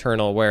versus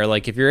internal, where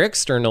like if you're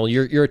external,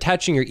 you're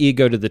attaching your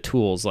ego to the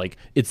tools. Like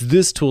it's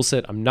this tool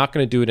set, I'm not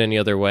going to do it any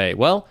other way.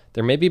 Well,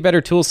 there may be a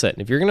better tool set.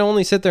 And if you're going to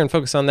only sit there and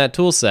focus on that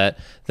tool set,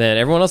 then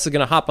everyone else is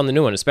going to hop on the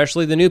new one,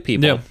 especially the new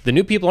people. Yeah. The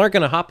new people aren't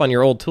going to hop on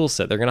your old tool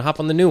set. They're going to hop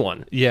on the new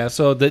one. Yeah,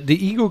 so the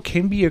ego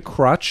can be a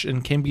crutch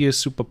and can be a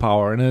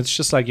superpower. And it's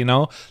just like,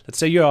 let's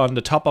say you're on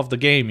the top of the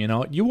game,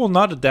 you will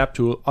not adapt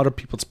to other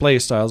people's play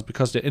styles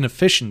because they're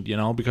inefficient,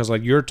 because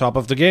like you're top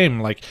of the game.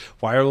 Like,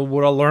 why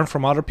would I learn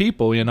from other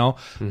people, And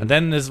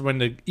then is when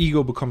the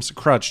ego becomes a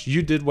crutch.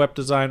 You did web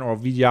design or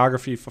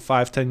videography for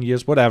 5-10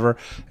 years, whatever.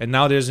 And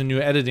now there's a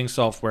new editing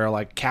software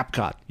like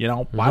CapCut,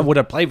 why would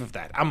I play with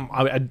that?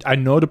 I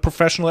know the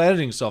professional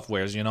editing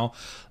softwares,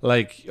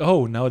 like,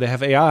 oh, now they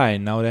have AI,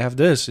 now they have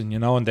this, and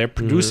and they're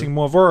producing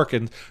more work,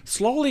 and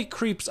slowly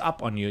creeps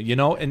up on you,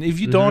 and if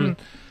you don't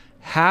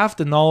have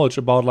the knowledge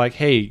about like,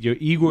 hey, your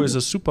ego is a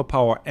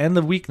superpower and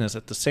a weakness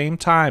at the same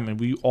time, and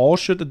we all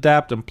should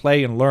adapt and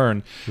play and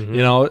learn,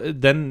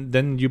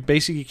 then you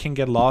basically can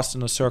get lost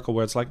in a circle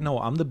where it's like, no,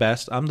 I'm the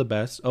best,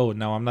 oh,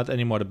 no, I'm not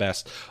anymore the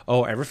best,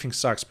 oh, everything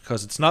sucks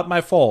because it's not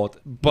my fault,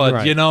 but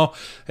right.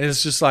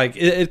 It's just like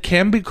it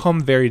can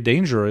become very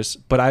dangerous.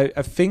 But I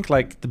think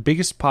like the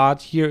biggest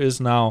part here is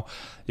now,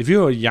 if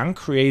you're a young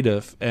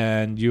creative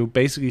and you're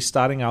basically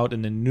starting out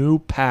in a new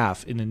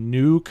path, in a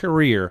new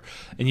career,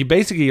 and you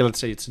basically, let's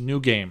say it's a new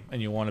game,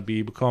 and you want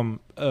to become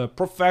a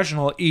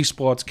professional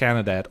esports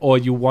candidate, or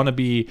you want to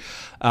be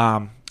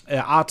an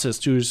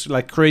artist who's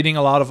like creating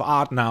a lot of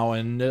art now,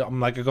 and I'm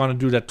like going to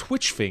do that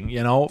Twitch thing,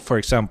 for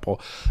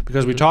example,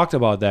 because we talked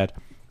about that.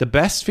 The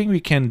best thing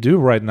we can do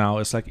right now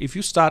is like, if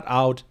you start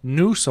out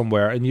new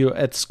somewhere and you're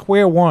at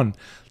square one,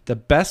 the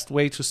best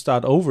way to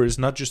start over is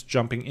not just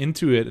jumping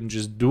into it and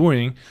just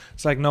doing.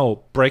 It's like,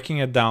 no, breaking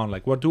it down.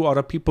 Like, what do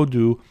other people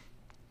do?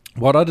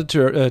 What are the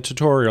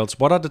tutorials?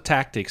 What are the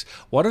tactics?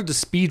 What are the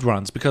speed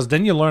runs? Because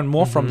then you learn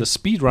more from the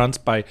speed runs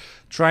by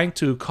trying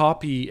to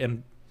copy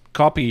and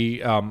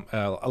copy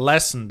a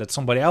lesson that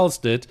somebody else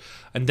did,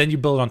 and then you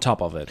build on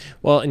top of it.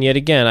 Well, and yet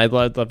again, I'd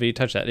love that you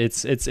touch that.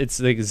 It's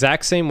the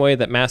exact same way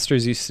that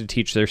masters used to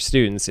teach their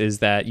students, is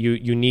that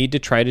you need to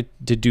try to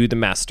do the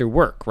master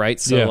work, right?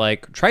 So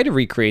like try to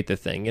recreate the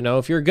thing. You know,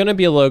 if you're going to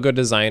be a logo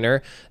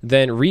designer,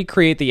 then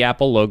recreate the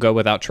Apple logo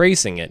without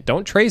tracing it.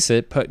 Don't trace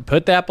it.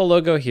 Put the Apple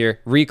logo here,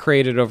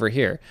 recreate it over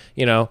here.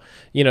 You know,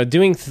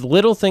 doing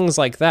little things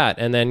like that.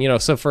 And then,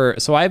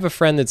 so I have a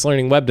friend that's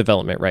learning web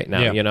development right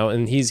now,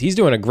 and he's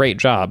doing a great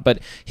job, but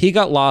he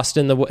got lost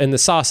in the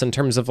sauce in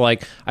terms of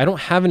like, I don't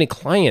have any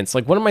clients.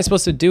 Like, what am I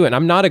supposed to do? And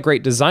I'm not a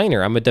great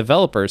designer. I'm a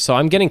developer. So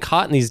I'm getting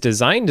caught in these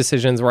design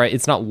decisions where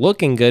it's not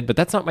looking good, but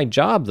that's not my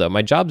job though.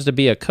 My job's to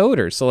be a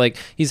coder. So like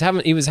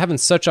he was having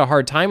such a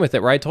hard time with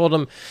it, where I told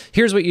him,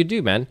 here's what you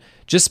do, man.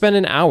 Just spend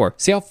an hour.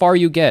 See how far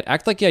you get.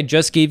 Act like I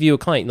just gave you a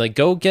client. Like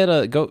go get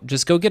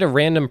a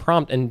random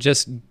prompt and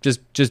just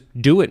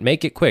do it.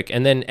 Make it quick.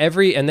 And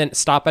then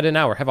stop at an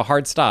hour. Have a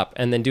hard stop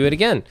and then do it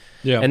again.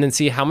 Yeah. And then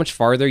see how much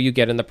farther you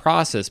get in the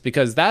process,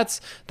 because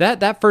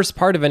that first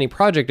part of any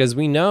project, as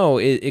we know,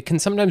 it can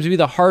sometimes be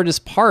the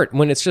hardest part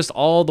when it's just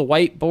all the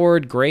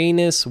whiteboard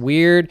grayness,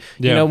 weird.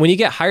 Yeah. When you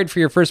get hired for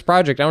your first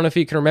project, I don't know if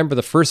you can remember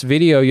the first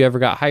video you ever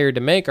got hired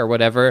to make or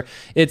whatever.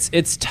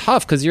 It's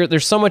tough because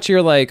there's so much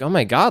you're like, oh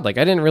my God, like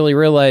I didn't really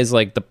realize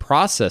like the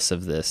process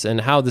of this and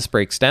how this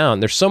breaks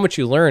down. There's so much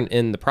you learn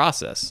in the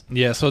process.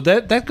 Yeah, so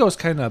that goes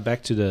kind of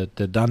back to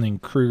the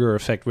Dunning-Kruger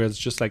effect, where it's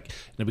just like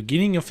in the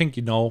beginning you think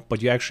you know,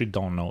 but you actually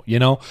don't know,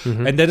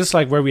 Mm-hmm. And that is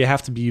like where we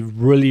have to be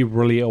really,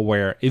 really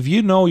aware. If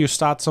you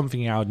start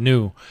something out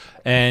new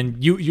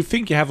and you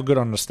think you have a good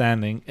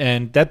understanding,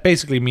 and that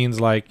basically means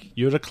like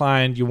you're the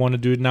client, you want to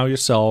do it now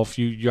yourself,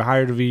 you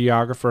hired a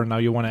videographer, now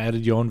you want to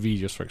edit your own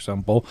videos, for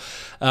example.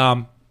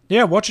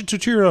 Watch a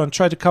tutorial and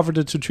try to cover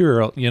the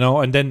tutorial,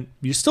 and then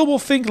you still will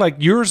think like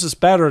yours is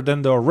better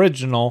than the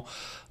original,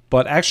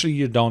 but actually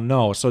you don't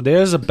know. So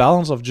there's a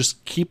balance of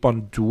just keep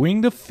on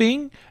doing the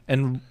thing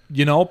and,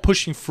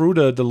 pushing through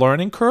the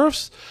learning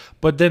curves,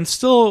 but then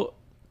still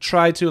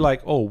try to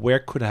like, where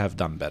could I have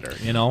done better,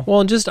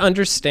 Well, and just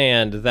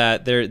understand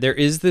that there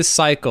is this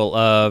cycle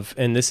of,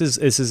 and this is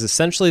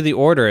essentially the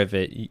order of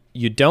it.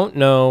 You don't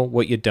know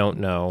what you don't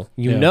know.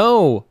 You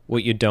know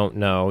what you don't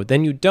know.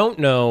 Then you don't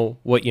know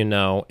what you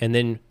know. And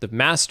then the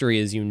mastery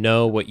is you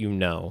know what you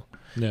know.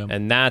 Yeah.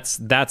 And that's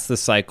the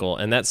cycle,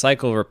 and that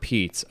cycle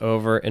repeats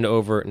over and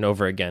over and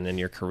over again in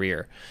your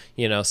career.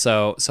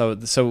 So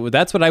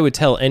that's what I would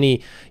tell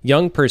any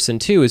young person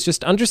too, is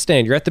just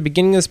understand you're at the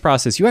beginning of this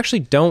process. You actually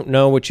don't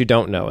know what you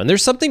don't know, and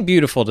there's something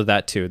beautiful to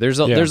that too. There's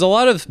a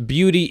lot of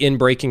beauty in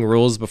breaking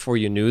rules before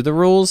you knew the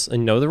rules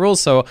and know the rules.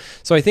 So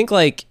I think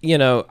like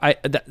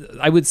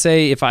I would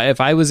say if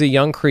I was a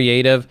young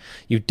creative,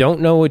 you don't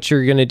know what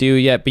you're gonna do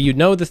yet, but you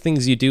know the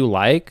things you do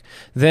like.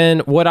 Then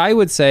what I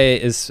would say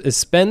is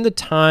spend the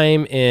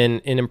time in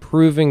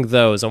improving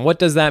those. And what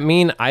does that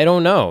mean? I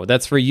don't know.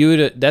 That's for you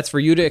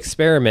to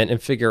experiment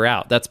and figure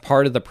out. That's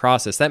part of the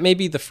process. That may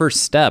be the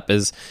first step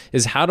is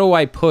how do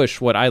I push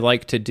what I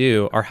like to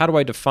do, or how do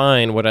I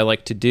define what I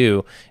like to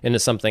do into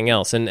something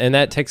else? And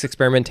that takes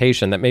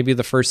experimentation. That may be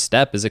the first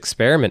step, is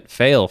experiment,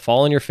 fail,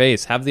 fall on your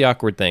face, have the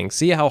awkward thing,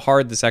 see how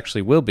hard this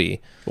actually will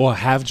be. Or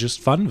have just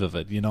fun with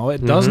it.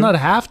 It does not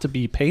have to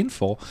be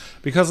painful,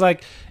 because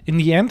like in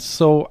the end,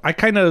 so I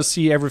kind of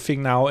see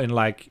everything now in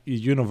like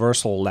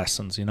universal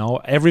lessons,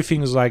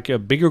 everything is like a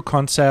bigger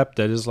concept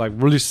that is like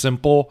really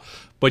simple,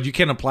 but you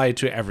can apply it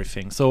to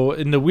everything. So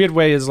in the weird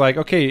way, is like,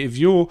 okay, if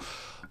you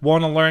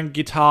want to learn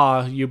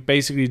guitar, you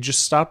basically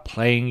just start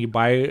playing, you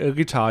buy a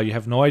guitar, you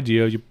have no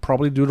idea, you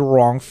probably do the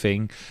wrong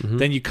thing,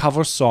 then you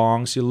cover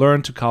songs, you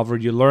learn to cover,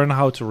 you learn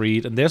how to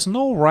read, and there's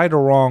no right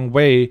or wrong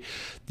way.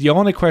 The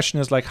only question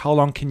is like, how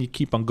long can you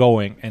keep on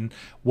going, and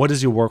what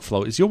is your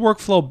workflow? Is your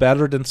workflow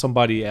better than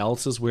somebody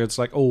else's, where it's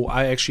like,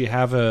 I actually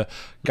have a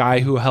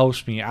guy who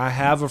helps me, I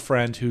have a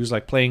friend who's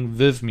like playing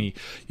with me,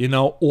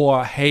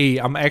 or hey,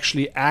 I'm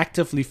actually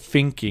actively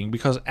thinking,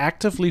 because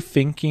actively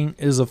thinking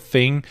is a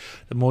thing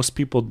that most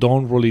people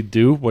don't really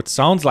do. What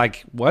sounds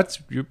like,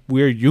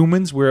 we're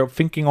humans, we're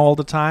thinking all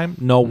the time.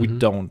 No, we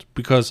don't,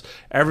 because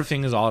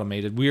everything is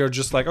automated. We are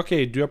just like,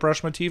 okay, do I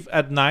brush my teeth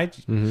at night?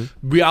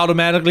 We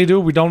automatically do.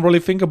 We don't really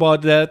think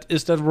about that.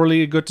 Is that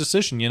really a good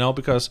decision,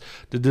 because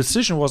the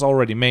decision was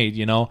already made,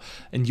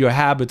 and your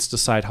habits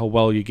decide how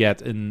well you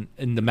get in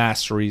the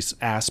masteries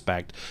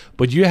aspect.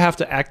 But you have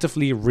to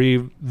actively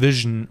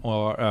revision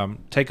or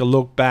take a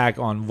look back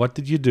on what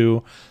did you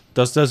do,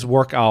 does this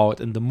work out,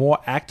 and the more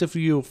active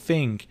you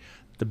think,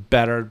 the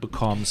better it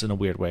becomes in a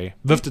weird way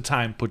with the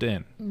time put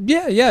in.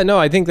 No,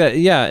 I think that,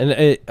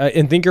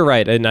 and think you're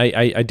right, and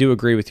I do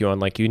agree with you on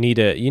like you need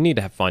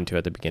to have fun too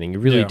at the beginning. You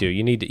really do.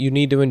 You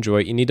need to enjoy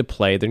it. You need to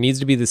play. There needs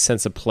to be this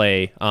sense of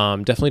play.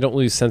 Definitely don't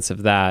lose sense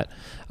of that.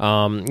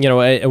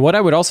 What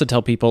I would also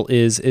tell people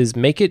is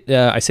make it,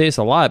 I say this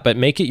a lot, but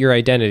make it your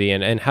identity.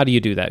 And how do you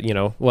do that?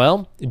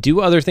 Well,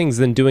 do other things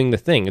than doing the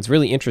thing. It's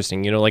really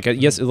interesting.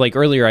 Yes, like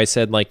earlier I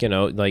said, look at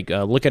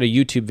a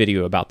YouTube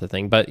video about the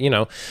thing, but,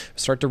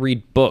 start to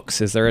read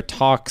books. Is there a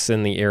talks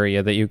in the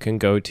area that you can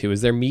go to?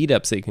 Is there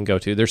meetups that you can go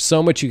to? There's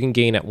so much you can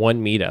gain at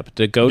one meetup.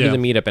 To go to the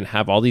meetup and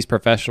have all these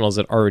professionals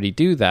that already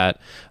do that,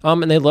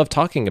 and they love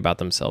talking about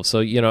themselves. So,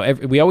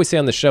 we always say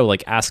on the show,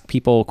 like, ask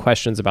people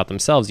questions about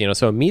themselves,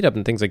 so a meetup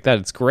and things like that,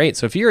 it's great.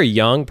 So if you're a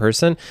young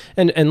person,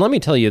 and let me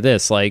tell you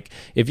this, like,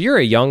 if you're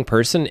a young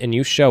person and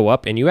you show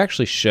up and you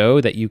actually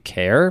show that you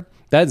care,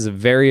 that's a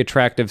very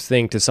attractive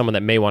thing to someone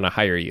that may want to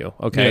hire you.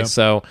 Okay. Yeah.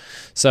 So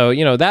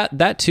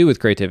that too with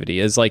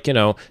creativity is like,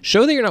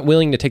 show that you're not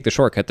willing to take the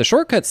shortcut. The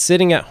shortcuts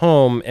sitting at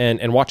home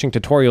and watching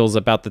tutorials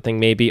about the thing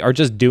maybe are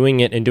just doing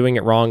it and doing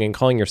it wrong and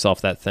calling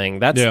yourself that thing.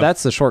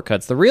 That's the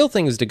shortcuts. The real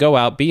thing is to go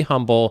out, be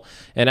humble,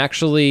 and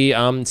actually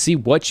see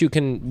what you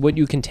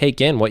can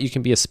take in, what you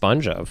can be a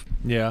sponge of.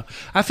 Yeah.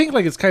 I think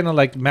like it's kind of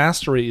like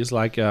mastery is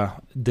like the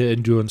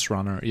endurance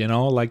runner,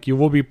 like you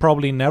will be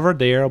probably never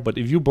there, but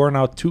if you burn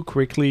out too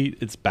quickly,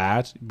 it's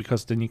bad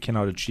because then you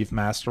cannot achieve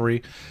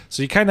mastery.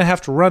 So you kind of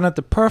have to run at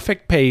the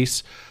perfect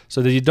pace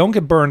so that you don't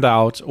get burned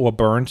out or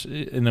burnt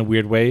in a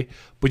weird way,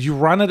 but you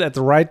run it at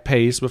the right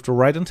pace with the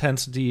right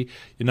intensity,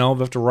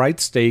 with the right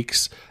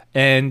stakes,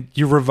 and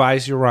you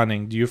revise your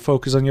running. Do you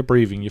focus on your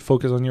breathing? You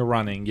focus on your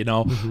running,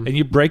 and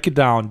you break it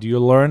down. Do you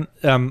learn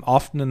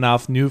often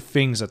enough new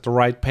things at the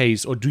right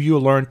pace, or do you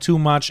learn too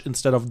much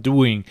instead of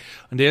doing?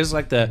 And there's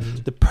like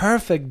the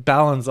perfect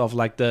balance of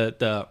like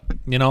the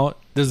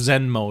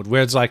Zen mode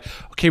where it's like,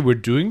 okay, we're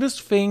doing this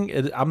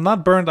thing. I'm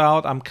not burned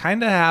out. I'm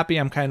kind of happy.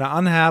 I'm kind of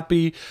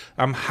unhappy.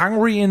 I'm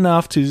hungry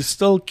enough to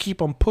still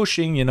keep on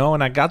pushing,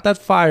 and I got that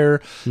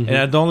fire and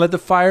I don't let the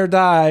fire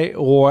die,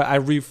 or I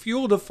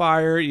refuel the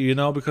fire,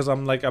 because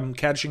I'm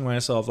catching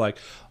myself like,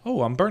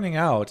 oh, I'm burning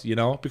out,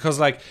 because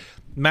like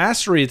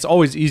mastery, it's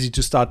always easy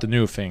to start the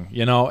new thing,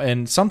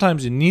 and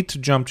sometimes you need to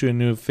jump to a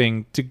new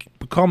thing to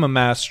become a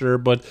master,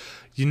 but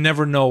you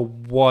never know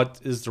what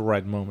is the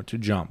right moment to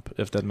jump,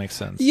 if that makes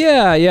sense.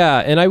 Yeah.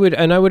 And I would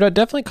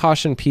definitely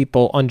caution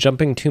people on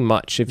jumping too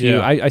much.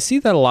 I see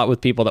that a lot with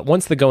people that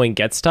once the going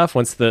gets tough,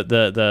 once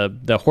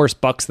the horse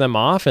bucks them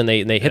off and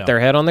they hit their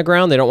head on the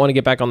ground, they don't want to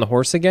get back on the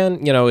horse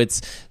again.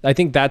 I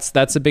think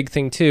that's a big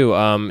thing too,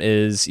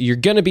 is you're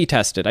going to be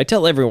tested. I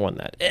tell everyone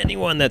that.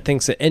 Anyone that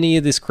thinks that any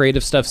of this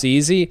creative stuff's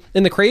easy,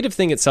 and the creative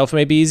thing itself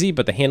may be easy,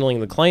 but the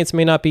handling the clients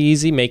may not be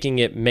easy, making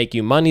it make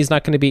you money is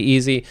not going to be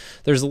easy.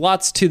 There's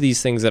lots to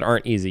these things that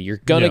aren't easy. You're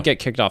gonna get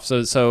kicked off.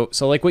 So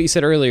like what you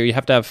said earlier, you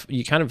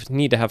kind of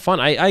need to have fun.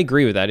 I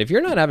agree with that. If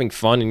you're not having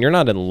fun and you're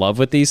not in love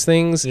with these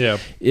things, so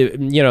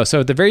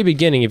at the very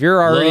beginning, if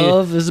you're already,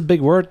 love is a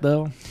big word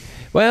though.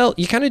 Well,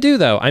 you kind of do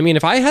though. I mean,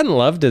 if I hadn't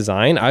loved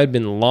design, I would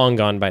been long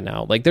gone by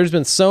now. Like there's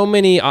been so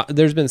many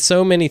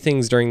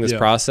things during this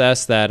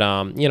process that,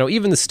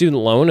 even the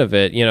student loan of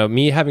it,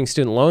 me having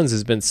student loans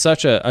has been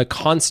such a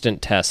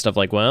constant test of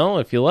like, well,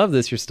 if you love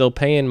this, you're still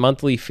paying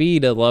monthly fee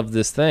to love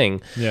this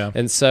thing. Yeah.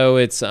 And so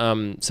it's,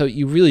 so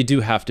you really do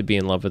have to be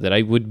in love with it.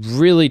 I would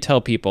really tell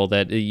people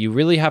that you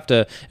really have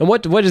to, and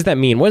what does that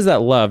mean? What is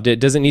that love?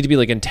 Does it need to be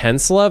like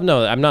intense love?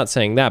 No, I'm not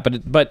saying that,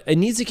 but it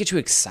needs to get you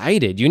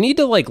excited. You need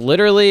to like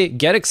literally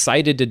get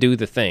excited to do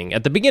the thing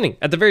at the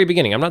very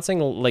beginning. I'm not saying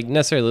like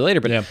necessarily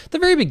later, but at the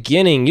very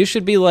beginning, you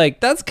should be like,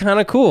 that's kind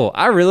of cool.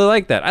 I really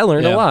like that. I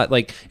learned a lot.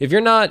 Like if you're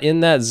not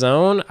in that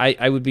zone,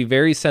 I would be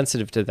very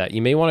sensitive to that.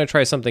 You may want to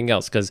try something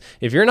else, because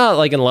if you're not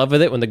like in love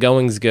with it when the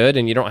going's good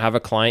and you don't have a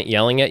client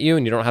yelling at you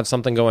and you don't have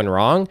something going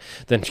wrong,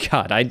 then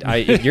God,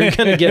 you're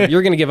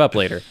gonna give up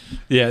later.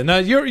 Yeah, no,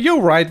 you're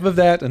right with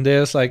that. And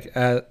there's like,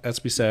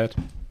 as we said,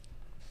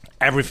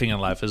 everything in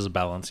life is a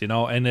balance,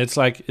 and it's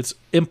like, it's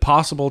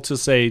impossible to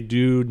say, do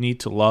you need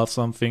to love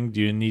something? Do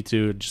you need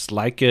to just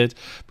like it?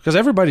 Because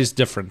everybody's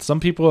different.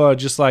 Some people are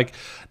just like,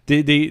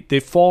 they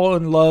fall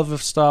in love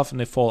with stuff and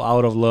they fall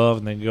out of love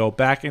and then go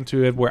back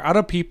into it, where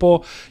other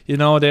people,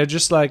 they're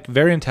just like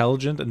very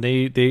intelligent and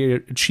they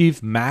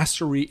achieve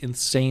mastery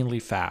insanely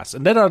fast.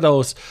 And then are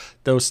those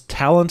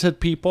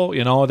talented people,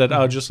 that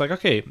are just like,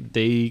 okay,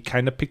 they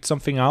kind of picked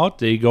something out.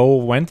 They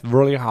went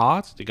really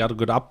hard. They got a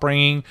good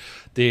upbringing.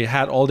 They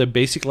had all their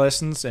basic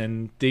lessons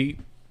and they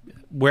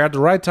were at the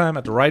right time,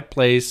 at the right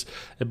place.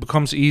 It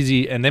becomes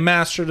easy and they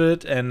mastered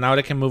it, and now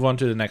they can move on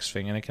to the next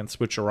thing and they can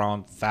switch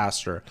around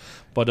faster.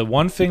 But the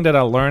one thing that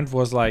I learned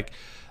was like,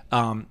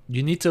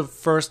 you need to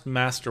first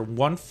master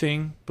one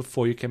thing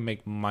before you can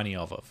make money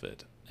off of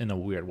it in a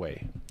weird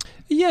way.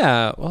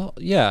 Yeah. Well,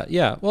 yeah.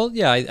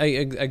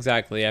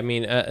 Exactly. I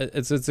mean,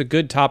 it's a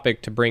good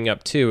topic to bring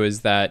up too,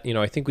 is that,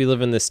 I think we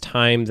live in this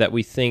time that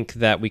we think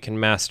that we can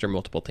master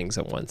multiple things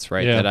at once,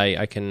 right? Yeah. That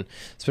I can,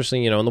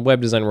 especially, in the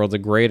web design world, a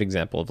great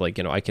example of like,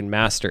 I can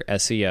master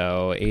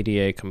SEO,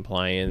 ADA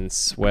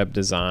compliance, web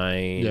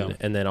design,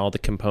 and then all the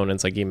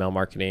components like email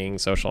marketing,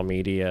 social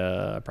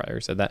media. I probably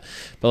already said that,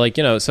 but like,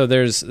 so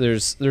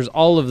there's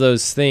all of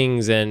those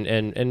things,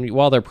 and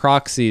while they're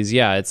proxies,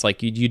 it's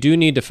like you do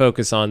need to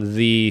focus on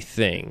the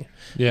thing.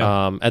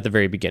 At the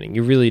very beginning,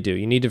 you really do.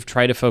 You need to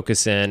try to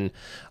focus in,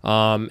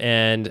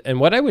 and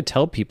what I would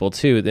tell people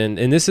too,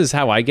 and this is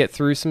how I get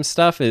through some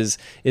stuff is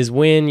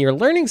when you're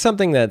learning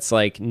something that's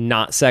like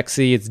not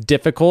sexy, it's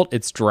difficult,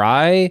 it's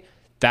dry.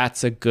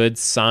 That's a good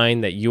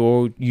sign that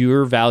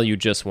your value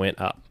just went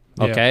up.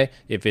 Okay,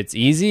 if it's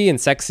easy and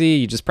sexy,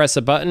 you just press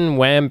a button,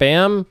 wham,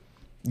 bam.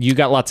 You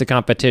got lots of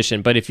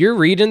competition. But if you're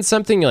reading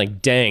something, you're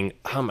like, dang,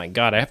 oh my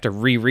God, I have to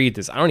reread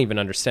this. I don't even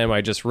understand what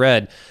I just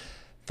read.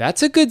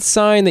 That's a good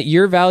sign that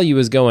your value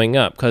is going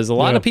up, because a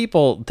lot of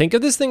people think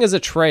of this thing as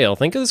a trail.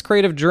 Think of this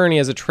creative journey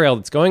as a trail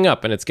that's going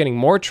up, and it's getting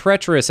more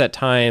treacherous at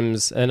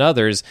times than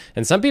others.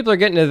 And some people are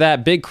getting to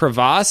that big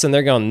crevasse and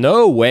they're going,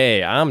 no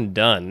way, I'm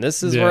done.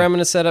 This is where I'm going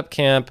to set up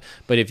camp.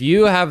 But if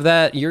you have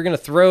that, you're going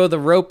to throw the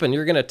rope and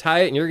you're going to tie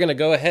it and you're going to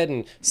go ahead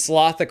and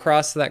sloth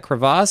across that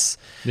crevasse.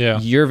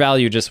 Your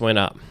value just went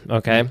up.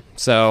 Okay.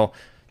 So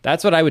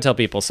that's what I would tell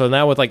people. So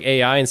now with like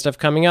AI and stuff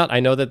coming out,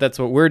 I know that that's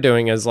what we're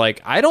doing is like,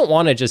 I don't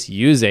want to just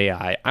use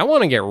AI. I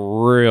want to get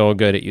real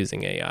good at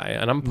using AI.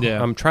 And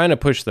I'm trying to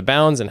push the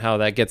bounds and how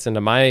that gets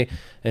into my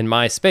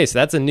space.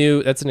 That's an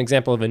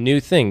example of a new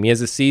thing. Me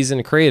as a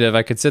seasoned creative,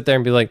 I could sit there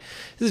and be like,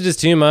 this is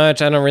just too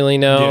much. I don't really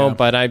know.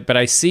 But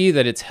I see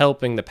that it's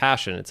helping the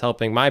passion. It's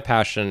helping my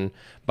passion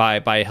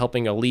by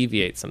helping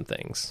alleviate some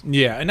things.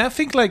 Yeah. And I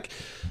think like,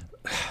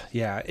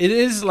 it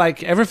is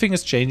like everything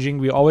is changing.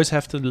 We always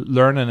have to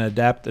learn and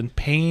adapt, and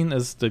pain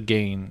is the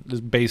gain.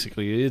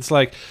 Basically, it's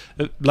like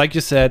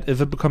you said, if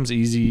it becomes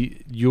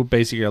easy, you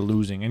basically are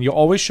losing, and you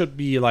always should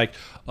be like,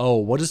 oh,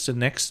 what is the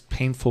next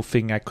painful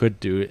thing I could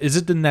do? Is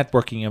it the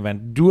networking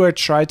event? Do I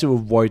try to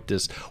avoid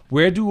this?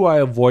 Where do I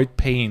avoid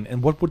pain?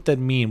 And what would that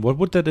mean? What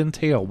would that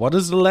entail? What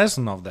is the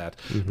lesson of that?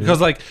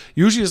 Because like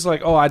usually it's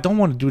like, oh, I don't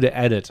want to do the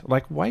edit.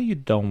 Like, why you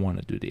don't want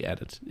to do the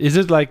edit? Is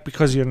it like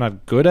because you're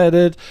not good at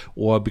it,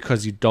 or because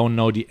you don't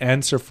know the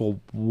answer for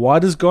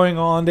what is going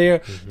on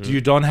there? Do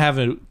you don't have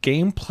a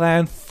game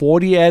plan for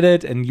the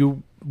edit,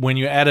 and when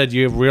you edit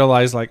you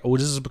realize like, oh,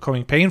 this is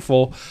becoming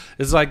painful?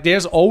 It's like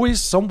there's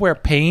always somewhere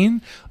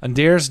pain, and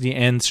there's the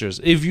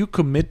answers. If you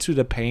commit to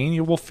the pain,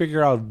 you will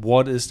figure out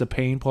what is the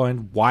pain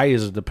point, why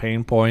is it the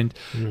pain point,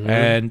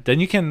 and then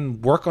you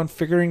can work on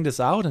figuring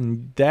this out,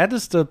 and that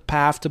is the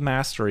path to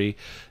mastery.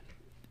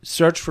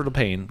 Search for the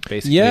pain,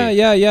 basically.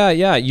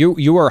 Yeah.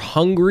 You are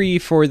hungry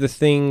for the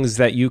things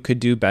that you could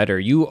do better.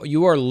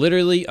 You are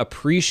literally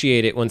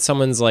appreciate it when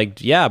someone's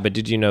like, yeah, but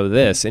did you know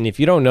this? And if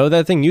you don't know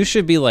that thing, you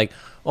should be like,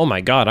 oh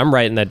my God, I'm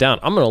writing that down.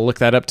 I'm going to look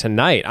that up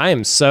tonight. I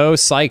am so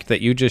psyched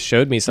that you just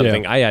showed me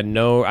something I had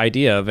no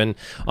idea of. And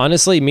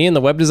honestly, me in the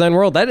web design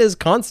world, that is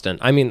constant.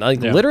 I mean, like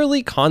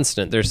literally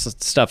constant. There's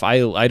stuff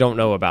I don't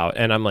know about.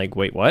 And I'm like,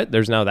 wait, what?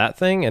 There's now that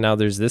thing, and now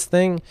there's this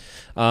thing.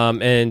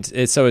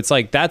 So it's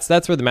like,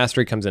 that's where the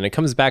mastery comes in. It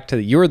comes back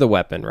to you're the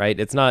weapon, right?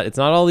 It's not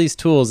all these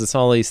tools. It's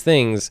all these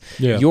things.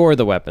 You're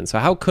the weapon. So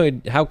how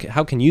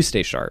can you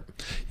stay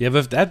sharp? Yeah.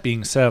 With that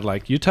being said,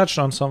 like you touched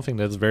on something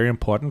that's very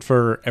important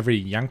for every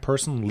young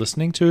person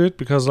listening to it,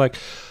 because like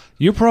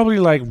you're probably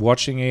like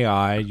watching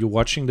AI, you're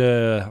watching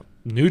the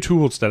new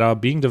tools that are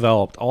being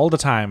developed all the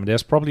time.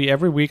 There's probably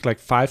every week like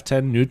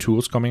 5-10 new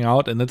tools coming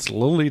out, and it's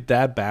literally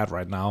that bad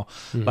right now.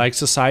 Like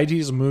society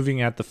is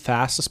moving at the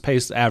fastest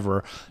pace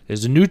ever.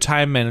 There's a new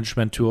time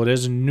management tool,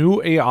 there's a new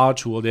AR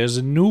tool, there's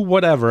a new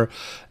whatever,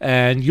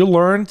 and you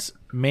learned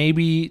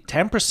maybe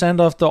 10%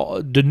 of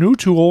the new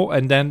tool,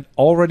 and then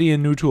already a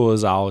new tool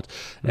is out.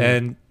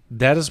 And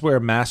that is where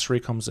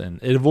mastery comes in.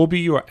 It will be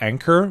your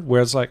anchor,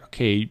 where it's like,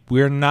 okay,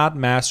 we're not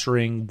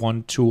mastering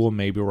one tool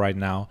maybe right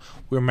now.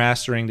 We're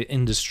mastering the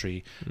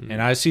industry.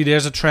 And I see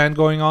there's a trend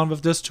going on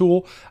with this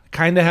tool. I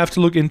kind of have to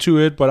look into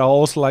it, but I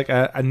also like,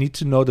 I need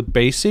to know the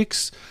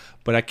basics,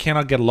 but I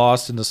cannot get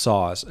lost in the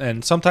sauce.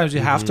 And sometimes you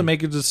have to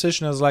make a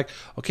decision as like,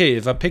 okay,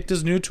 if I pick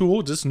this new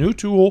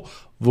tool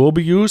will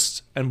be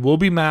used and will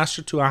be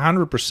mastered to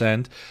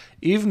 100%,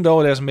 even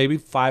though there's maybe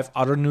 5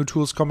 other new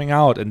tools coming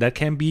out, and that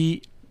can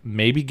be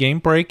maybe game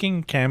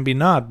breaking, can be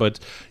not, but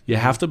you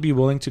have to be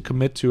willing to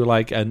commit to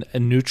like a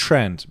new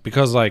trend,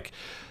 because like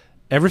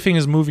everything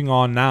is moving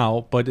on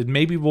now, but it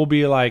maybe will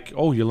be like,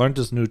 oh, you learned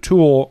this new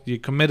tool, you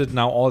committed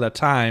now all that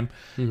time,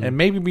 and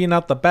maybe be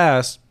not the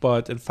best,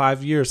 but in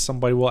 5 years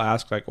somebody will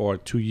ask like, or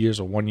 2 years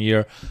or 1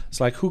 year, it's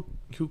like, who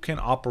can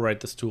operate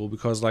this tool,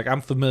 because like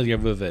I'm familiar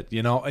with it,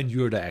 and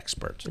you're the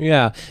expert.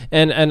 Yeah.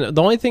 And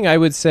the only thing I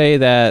would say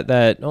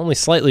that only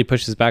slightly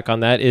pushes back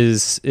on that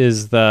is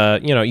the,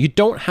 you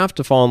don't have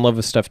to fall in love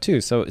with stuff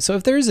too. So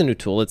if there is a new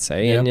tool, let's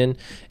say,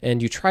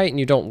 and you try it and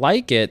you don't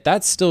like it,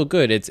 that's still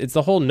good. It's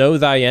the whole know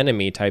thy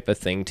enemy type of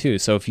thing too.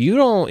 So if you're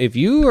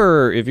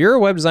a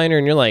web designer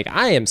and you're like,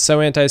 I am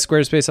so anti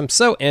Squarespace, I'm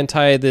so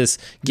anti this,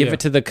 give it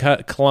to the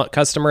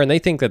customer, and they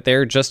think that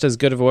they're just as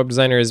good of a web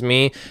designer as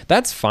me,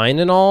 that's fine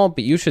and all,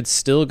 but you should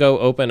still go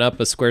open up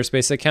a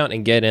Squarespace account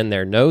and get in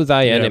there. Know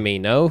thy enemy.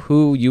 Know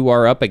who you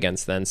are up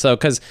against then. So,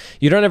 because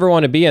you don't ever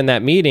want to be in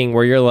that meeting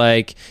where you're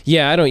like,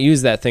 yeah, I don't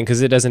use that thing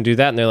because it doesn't do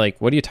that. And they're like,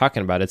 what are you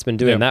talking about? It's been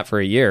doing that for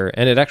a year.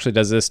 And it actually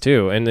does this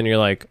too. And then you're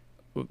like,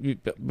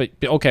 but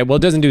okay, well,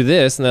 it doesn't do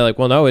this. And they're like,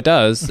 well, no, it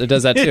does. It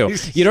does that too.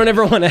 You don't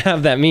ever want to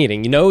have that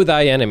meeting. You know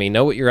thy enemy,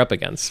 know what you're up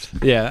against.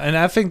 Yeah, and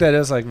I think that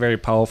is like very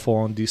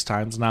powerful in these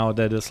times now,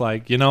 that it's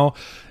like,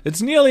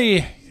 it's nearly,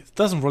 it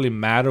doesn't really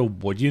matter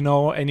what you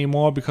know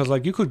anymore, because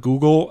like you could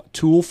Google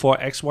tool for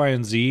X, Y,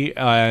 and Z,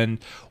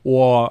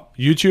 or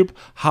YouTube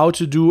how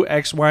to do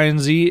X, Y, and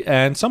Z,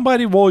 and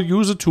somebody will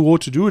use a tool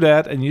to do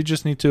that, and you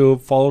just need to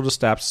follow the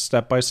steps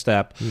step by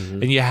step.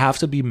 And you have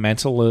to be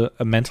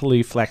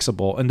mentally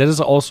flexible, and that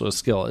is also a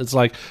skill. It's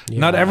like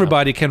not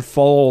everybody can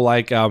follow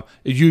like a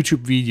YouTube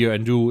video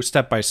and do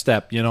step by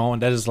step,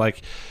 and that is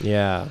like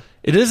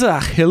it is a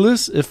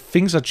Achilles if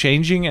things are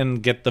changing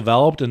and get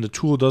developed and the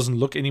tool doesn't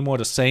look anymore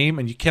the same,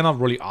 and you cannot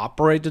really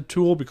operate the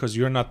tool because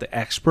you're not the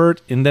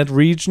expert in that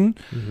region.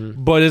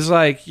 But it's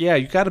like,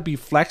 you got to be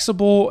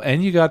flexible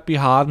and you got to be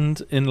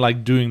hardened in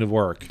like doing the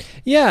work.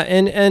 Yeah,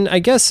 and I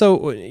guess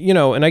so,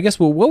 and I guess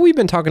what we've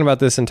been talking about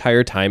this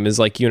entire time is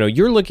like,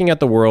 you're looking at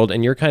the world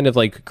and you're kind of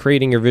like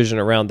creating your vision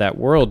around that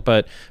world,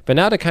 but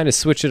now to kind of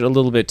switch it a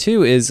little bit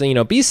too is,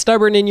 be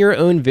stubborn in your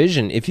own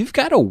vision. If you've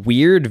got a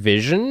weird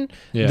vision,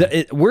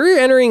 we're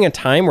entering a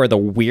time where the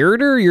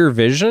weirder your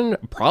vision,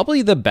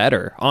 probably the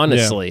better,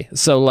 honestly.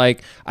 So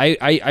like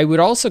I would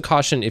also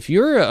caution, if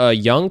you're a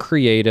young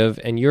creative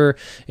and you're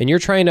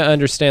trying to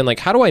understand like,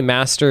 how do I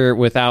master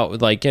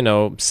without like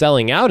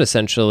selling out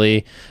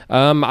essentially,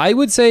 I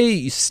would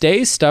say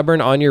stay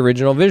stubborn on your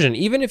original vision.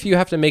 Even if you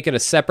have to make it a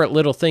separate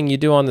little thing you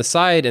do on the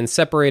side and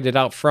separate it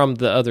out from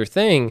the other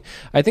thing,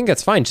 I think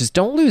that's fine. Just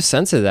don't lose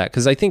sense of that,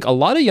 because I think a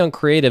lot of young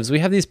creatives, we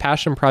have these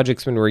passion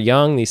projects when we're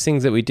young, these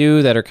things that we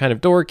do that are kind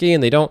of dorky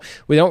and they don't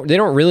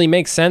really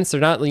make sense. They're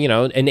not, an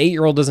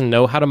 8-year-old doesn't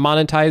know how to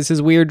monetize his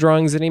weird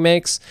drawings that he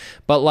makes,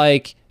 but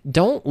like,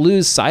 don't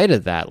lose sight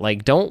of that.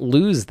 Like, don't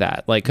lose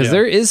that. Like, because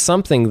there is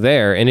something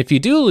there. And if you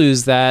do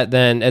lose that,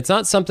 then it's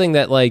not something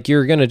that like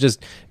you're going to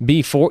just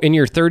be in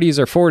your 30s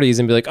or 40s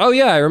and be like, oh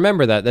yeah, I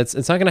remember that. It's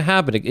not going to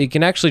happen. It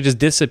can actually just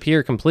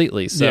disappear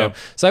completely. So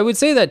I would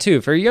say that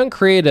too. For a young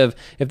creative,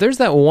 if there's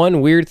that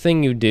one weird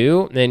thing you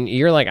do and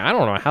you're like, I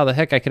don't know how the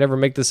heck I could ever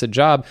make this a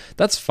job,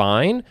 that's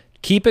fine.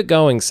 Keep it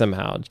going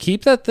somehow.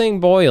 Keep that thing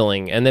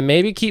boiling, and then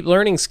maybe keep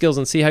learning skills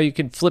and see how you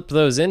could flip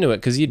those into it,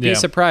 because you'd be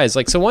surprised.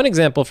 Like, so one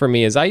example for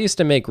me is I used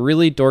to make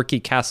really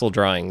dorky castle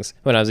drawings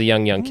when I was a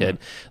young kid.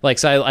 Like,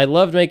 so I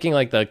loved making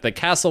like the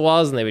castle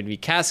walls, and they would be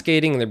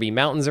cascading, and there'd be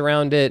mountains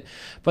around it.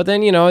 But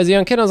then, as a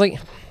young kid, I was like,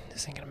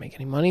 this ain't gonna make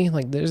any money.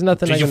 Like, there's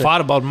nothing. Did you thought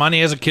about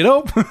money as a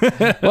kiddo?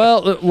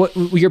 Well,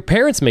 your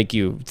parents make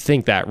you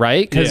think that,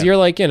 right? Because you're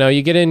like,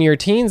 you get in your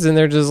teens and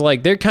they're just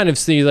like, they're kind of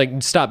see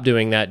like, stop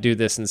doing that, do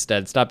this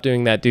instead. Stop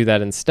doing that, do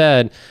that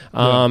instead.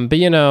 But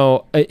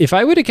if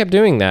I would have kept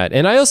doing that,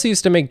 and I also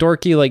used to make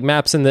dorky like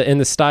maps in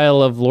the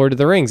style of Lord of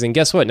the Rings, and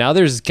guess what? Now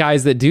there's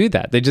guys that do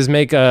that. They just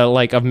make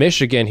of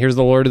Michigan, here's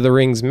the Lord of the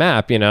Rings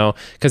map,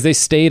 because they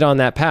stayed on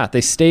that path.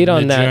 They stayed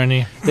on that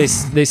journey.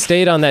 They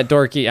stayed on that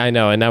dorky. I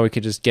know, and now we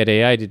could just get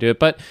AI to do it,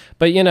 but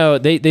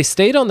they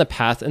stayed on the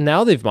path, and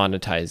now they've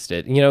monetized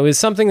it. It was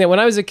something that when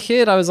I was a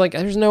kid I was like,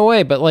 there's no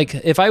way, but like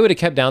if I would have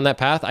kept down that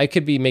path, I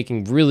could be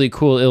making really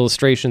cool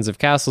illustrations of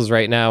castles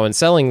right now and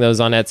selling those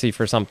on Etsy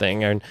for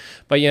something.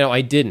 But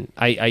I didn't.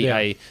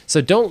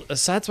 So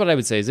that's what I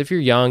would say is, if you're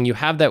young, you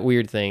have that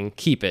weird thing,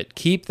 keep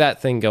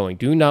that thing going.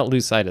 Do not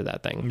lose sight of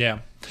that thing.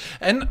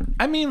 And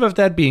I mean, with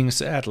that being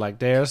said, like,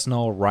 there's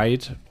no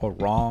right or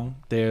wrong.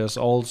 There's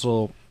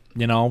also,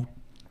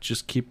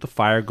 just keep the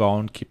fire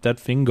going, keep that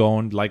thing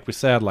going. Like we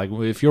said, like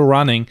if you're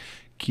running,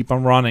 keep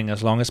on running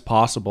as long as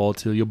possible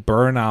till you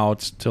burn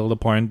out, till the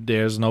point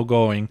there's no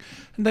going.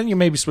 And then you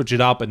maybe switch it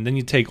up, and then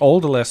you take all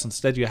the lessons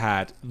that you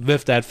had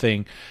with that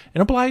thing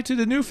and apply it to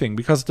the new thing,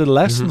 because the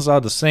lessons are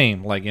the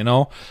same. Like,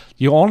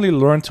 you only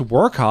learn to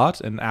work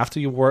hard, and after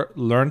you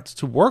learned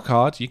to work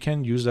hard, you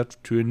can use that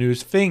to a new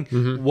thing,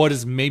 what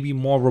is maybe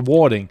more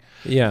rewarding.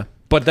 Yeah.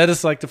 But that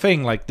is like the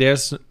thing, like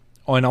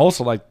and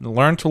also like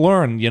learn to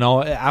learn,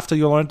 after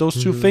you learned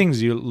those two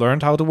things, you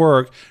learned how to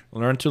work,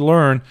 learn to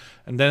learn,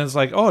 and then it's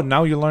like, oh,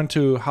 now you learn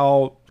to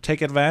how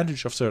take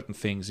advantage of certain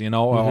things,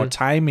 or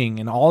timing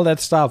and all that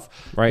stuff,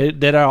 right?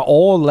 That are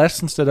all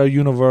lessons that are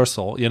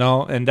universal,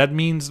 and that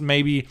means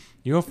maybe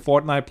you're a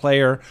Fortnite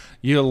player,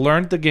 you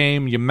learned the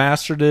game, you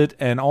mastered it,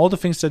 and all the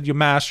things that you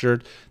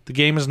mastered, the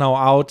game is now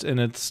out and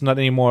it's not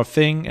anymore a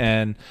thing,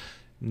 and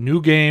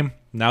new game.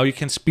 Now you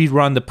can speed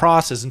run the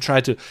process and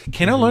try to,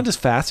 can I learn this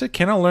faster?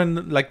 Can I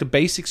learn like the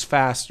basics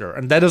faster?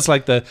 And that is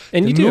like the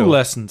new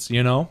lessons,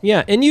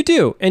 Yeah, and you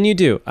do.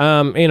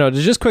 To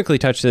just quickly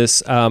touch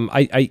this,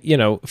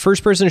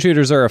 first person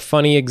shooters are a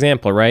funny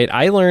example, right?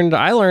 I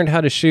learned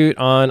how to shoot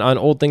on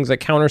old things like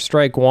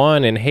Counter-Strike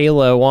 1 and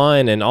Halo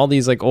 1 and all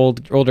these like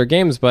older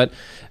games, but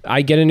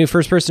I get a new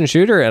first person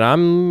shooter and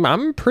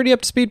I'm pretty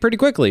up to speed pretty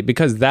quickly,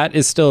 because that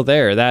is still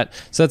there.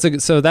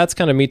 So that's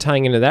kind of me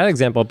tying into that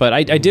example. But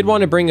I did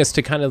want to bring us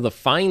to kind of the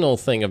final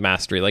thing of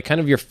mastery, like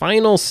kind of your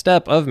final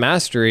step of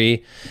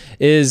mastery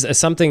is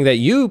something that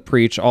you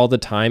preach all the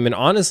time. And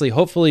honestly,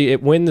 hopefully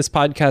when this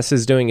podcast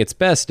is doing its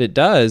best, it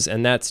does.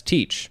 And that's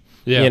teach.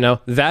 Yeah. You know,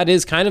 that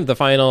is kind of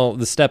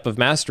the step of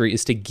mastery,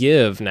 is to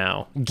give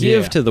now.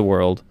 Give to the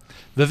world.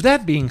 With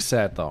that being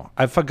said, though,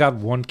 I forgot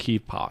one key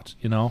part.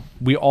 You know,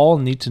 we all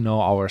need to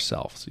know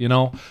ourselves. You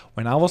know,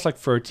 when I was like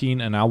 13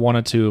 and I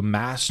wanted to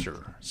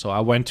master, so I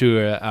went to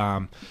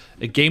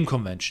a game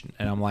convention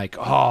and I'm like,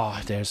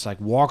 oh, there's like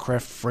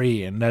Warcraft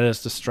 3 and that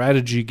is the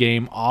strategy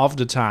game of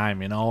the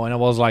time, you know. And I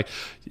was like,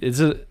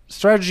 it's a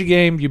strategy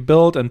game you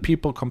build and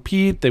people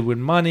compete, they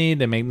win money,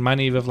 they make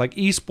money with like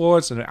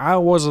esports. And I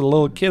was a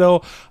little kiddo,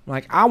 I'm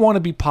like, I want to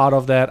be part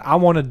of that, I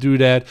want to do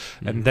that.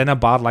 And then I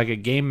bought like a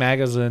game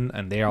magazine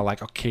and they are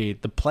like, okay,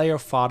 the player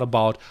thought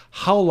about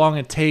how long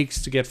it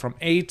takes to get from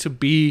A to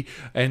B,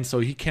 and so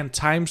he can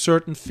time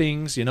certain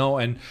things, you know.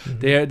 And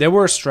there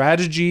were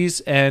strategies.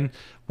 And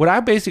what I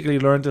basically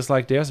learned is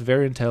like, there's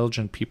very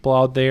intelligent people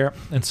out there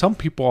and some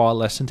people are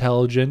less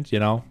intelligent, you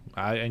know.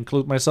 I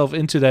include myself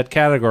into that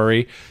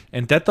category,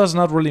 and that does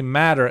not really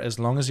matter as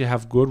long as you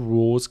have good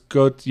rules,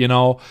 good, you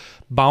know,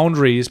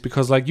 boundaries,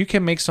 because like you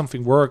can make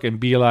something work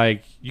and be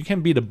like, you can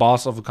be the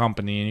boss of a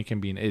company and you can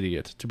be an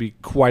idiot, to be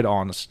quite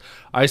honest.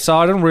 I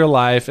saw it in real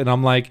life and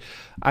I'm like,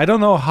 I don't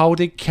know how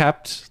they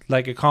kept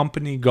like a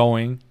company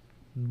going,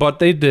 but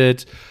they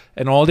did.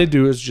 And all they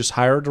do is just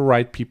hire the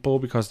right people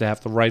because they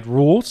have the right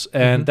rules,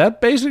 and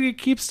that basically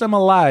keeps them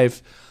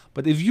alive.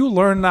 But if you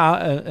learn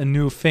a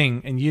new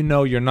thing and you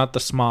know you're not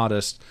the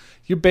smartest,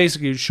 you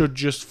basically should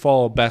just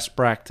follow best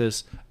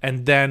practice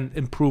and then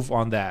improve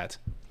on that.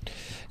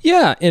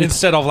 Yeah,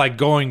 instead of like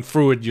going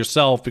through it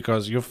yourself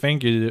because you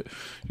think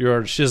you're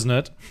a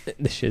shiznit.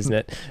 The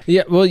shiznit.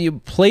 Yeah, well, you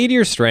play to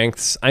your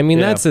strengths. I mean,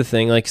 that's the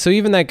thing. Like, so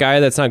even that guy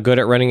that's not good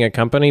at running a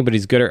company, but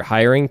he's good at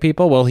hiring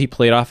people, well, he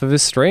played off of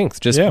his strengths.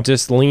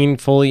 Just lean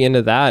fully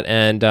into that.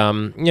 And,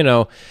 you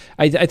know,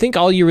 I think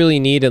all you really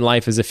need in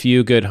life is a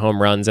few good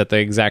home runs at the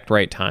exact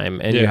right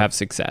time, and you have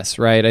success,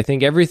 right? I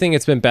think everything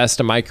that's been best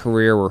in my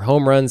career were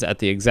home runs at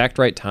the exact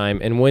right time.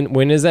 And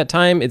when is that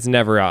time? It's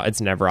never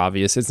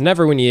obvious. It's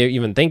never when you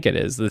even think it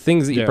is. The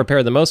things that you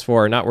prepare the most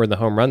for are not where the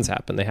home runs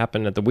happen. They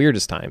happen at the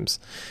weirdest times,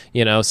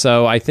 you know?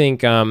 So I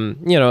think, you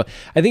know,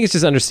 I think it's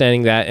just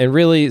understanding that, and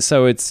really,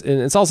 so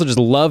it's also just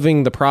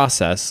loving the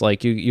process.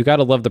 Like you got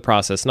to love the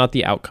process, not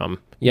the outcome.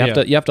 You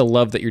have to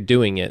love that you're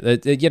doing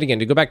it. Yet again,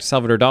 to go back to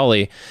Salvador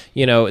Dali,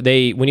 you know,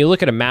 when you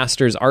look at a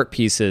master's art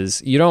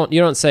pieces, you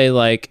don't say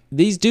like,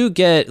 these do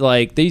get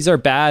like, these are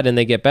bad and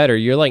they get better.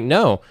 You're like,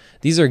 no,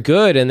 these are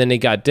good and then they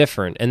got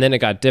different and then it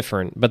got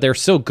different, but they're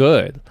still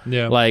good.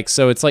 Yeah. Like,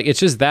 so it's like,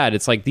 it's just that.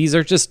 It's like, these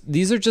are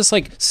just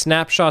like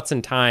snapshots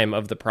in time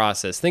of the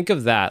process. Think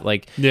of that.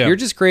 Like, you're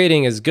just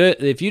creating as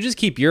good, if you just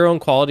keep your own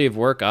quality of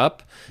work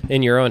up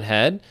in your own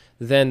head,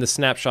 then the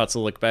snapshots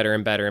will look better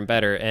and better and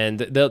better, and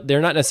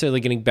they're not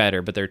necessarily getting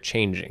better, but they're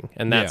changing,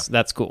 and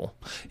that's cool.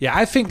 Yeah,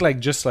 I think like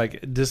just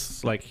like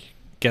this like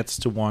gets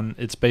to one.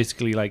 It's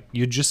basically like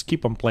you just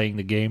keep on playing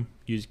the game.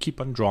 You keep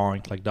on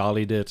drawing like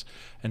Dali did,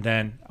 and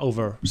then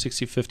over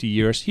 60, 50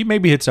 years, he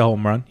maybe hits a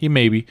home run. He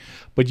maybe,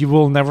 but you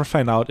will never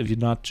find out if you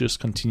not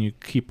just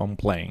keep on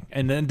playing.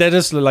 And then that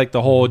is like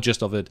the whole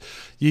gist of it.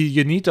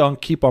 You need to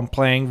keep on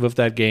playing with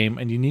that game,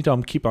 and you need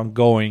to keep on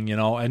going, you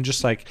know, and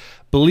just like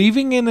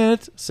believing in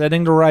it,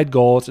 setting the right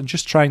goals, and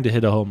just trying to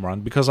hit a home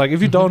run. Because like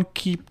if you don't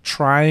keep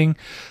trying,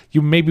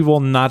 you maybe will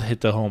not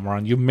hit the home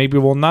run. You maybe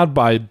will not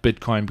buy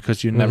Bitcoin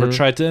because you never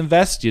tried to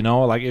invest, you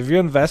know. Like if you're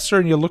an investor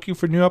and you're looking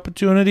for new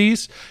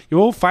opportunities, you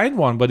will find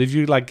one. But if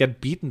you like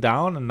get beaten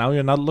down and now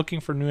you're not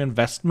looking for new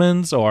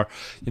investments or,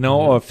 you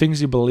know, or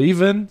things you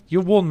believe in,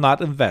 you will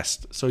not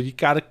invest. So you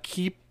got to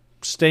keep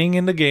staying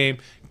in the game,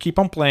 keep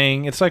on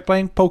playing. It's like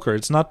playing poker.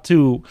 It's not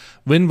to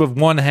win with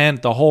one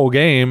hand the whole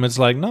game. It's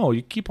like, no,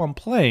 you keep on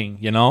playing,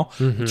 you know.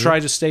 Try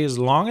to stay as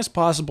long as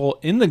possible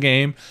in the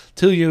game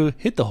till you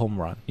hit the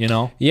home run, you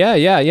know. Yeah.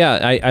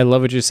 I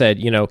love what you said.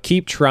 You know,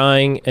 keep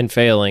trying and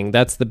failing.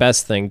 That's the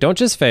best thing. Don't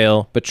just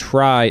fail, but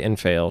try and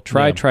fail.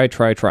 Try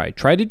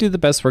to do the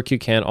best work you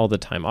can all the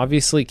time.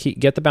 Obviously,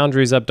 get the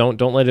boundaries up.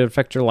 Don't let it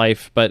affect your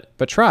life, but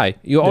try.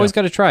 You always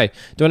got to try.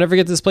 Don't ever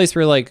get to this place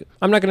where you're like,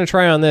 I'm not going to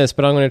try on this,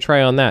 but I'm going to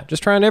try on that.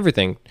 Just try on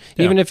everything.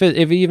 Even if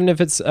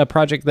it's a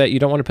project that you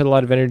don't want to put a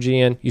lot of energy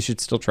in, you should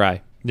still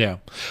try. Yeah.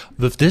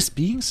 With this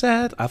being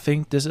said, I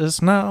think this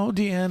is now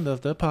the end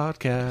of the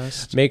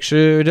podcast. Make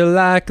sure to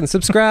like and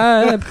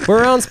subscribe.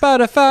 We're on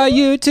Spotify,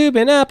 YouTube,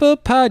 and Apple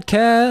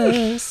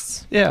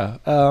Podcasts. Yeah,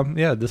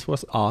 this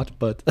was odd,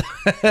 but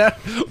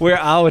we're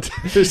out.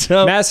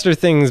 So, master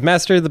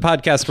the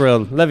podcast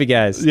world. Love you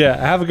guys. Yeah,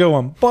 have a good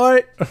one.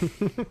 Bye.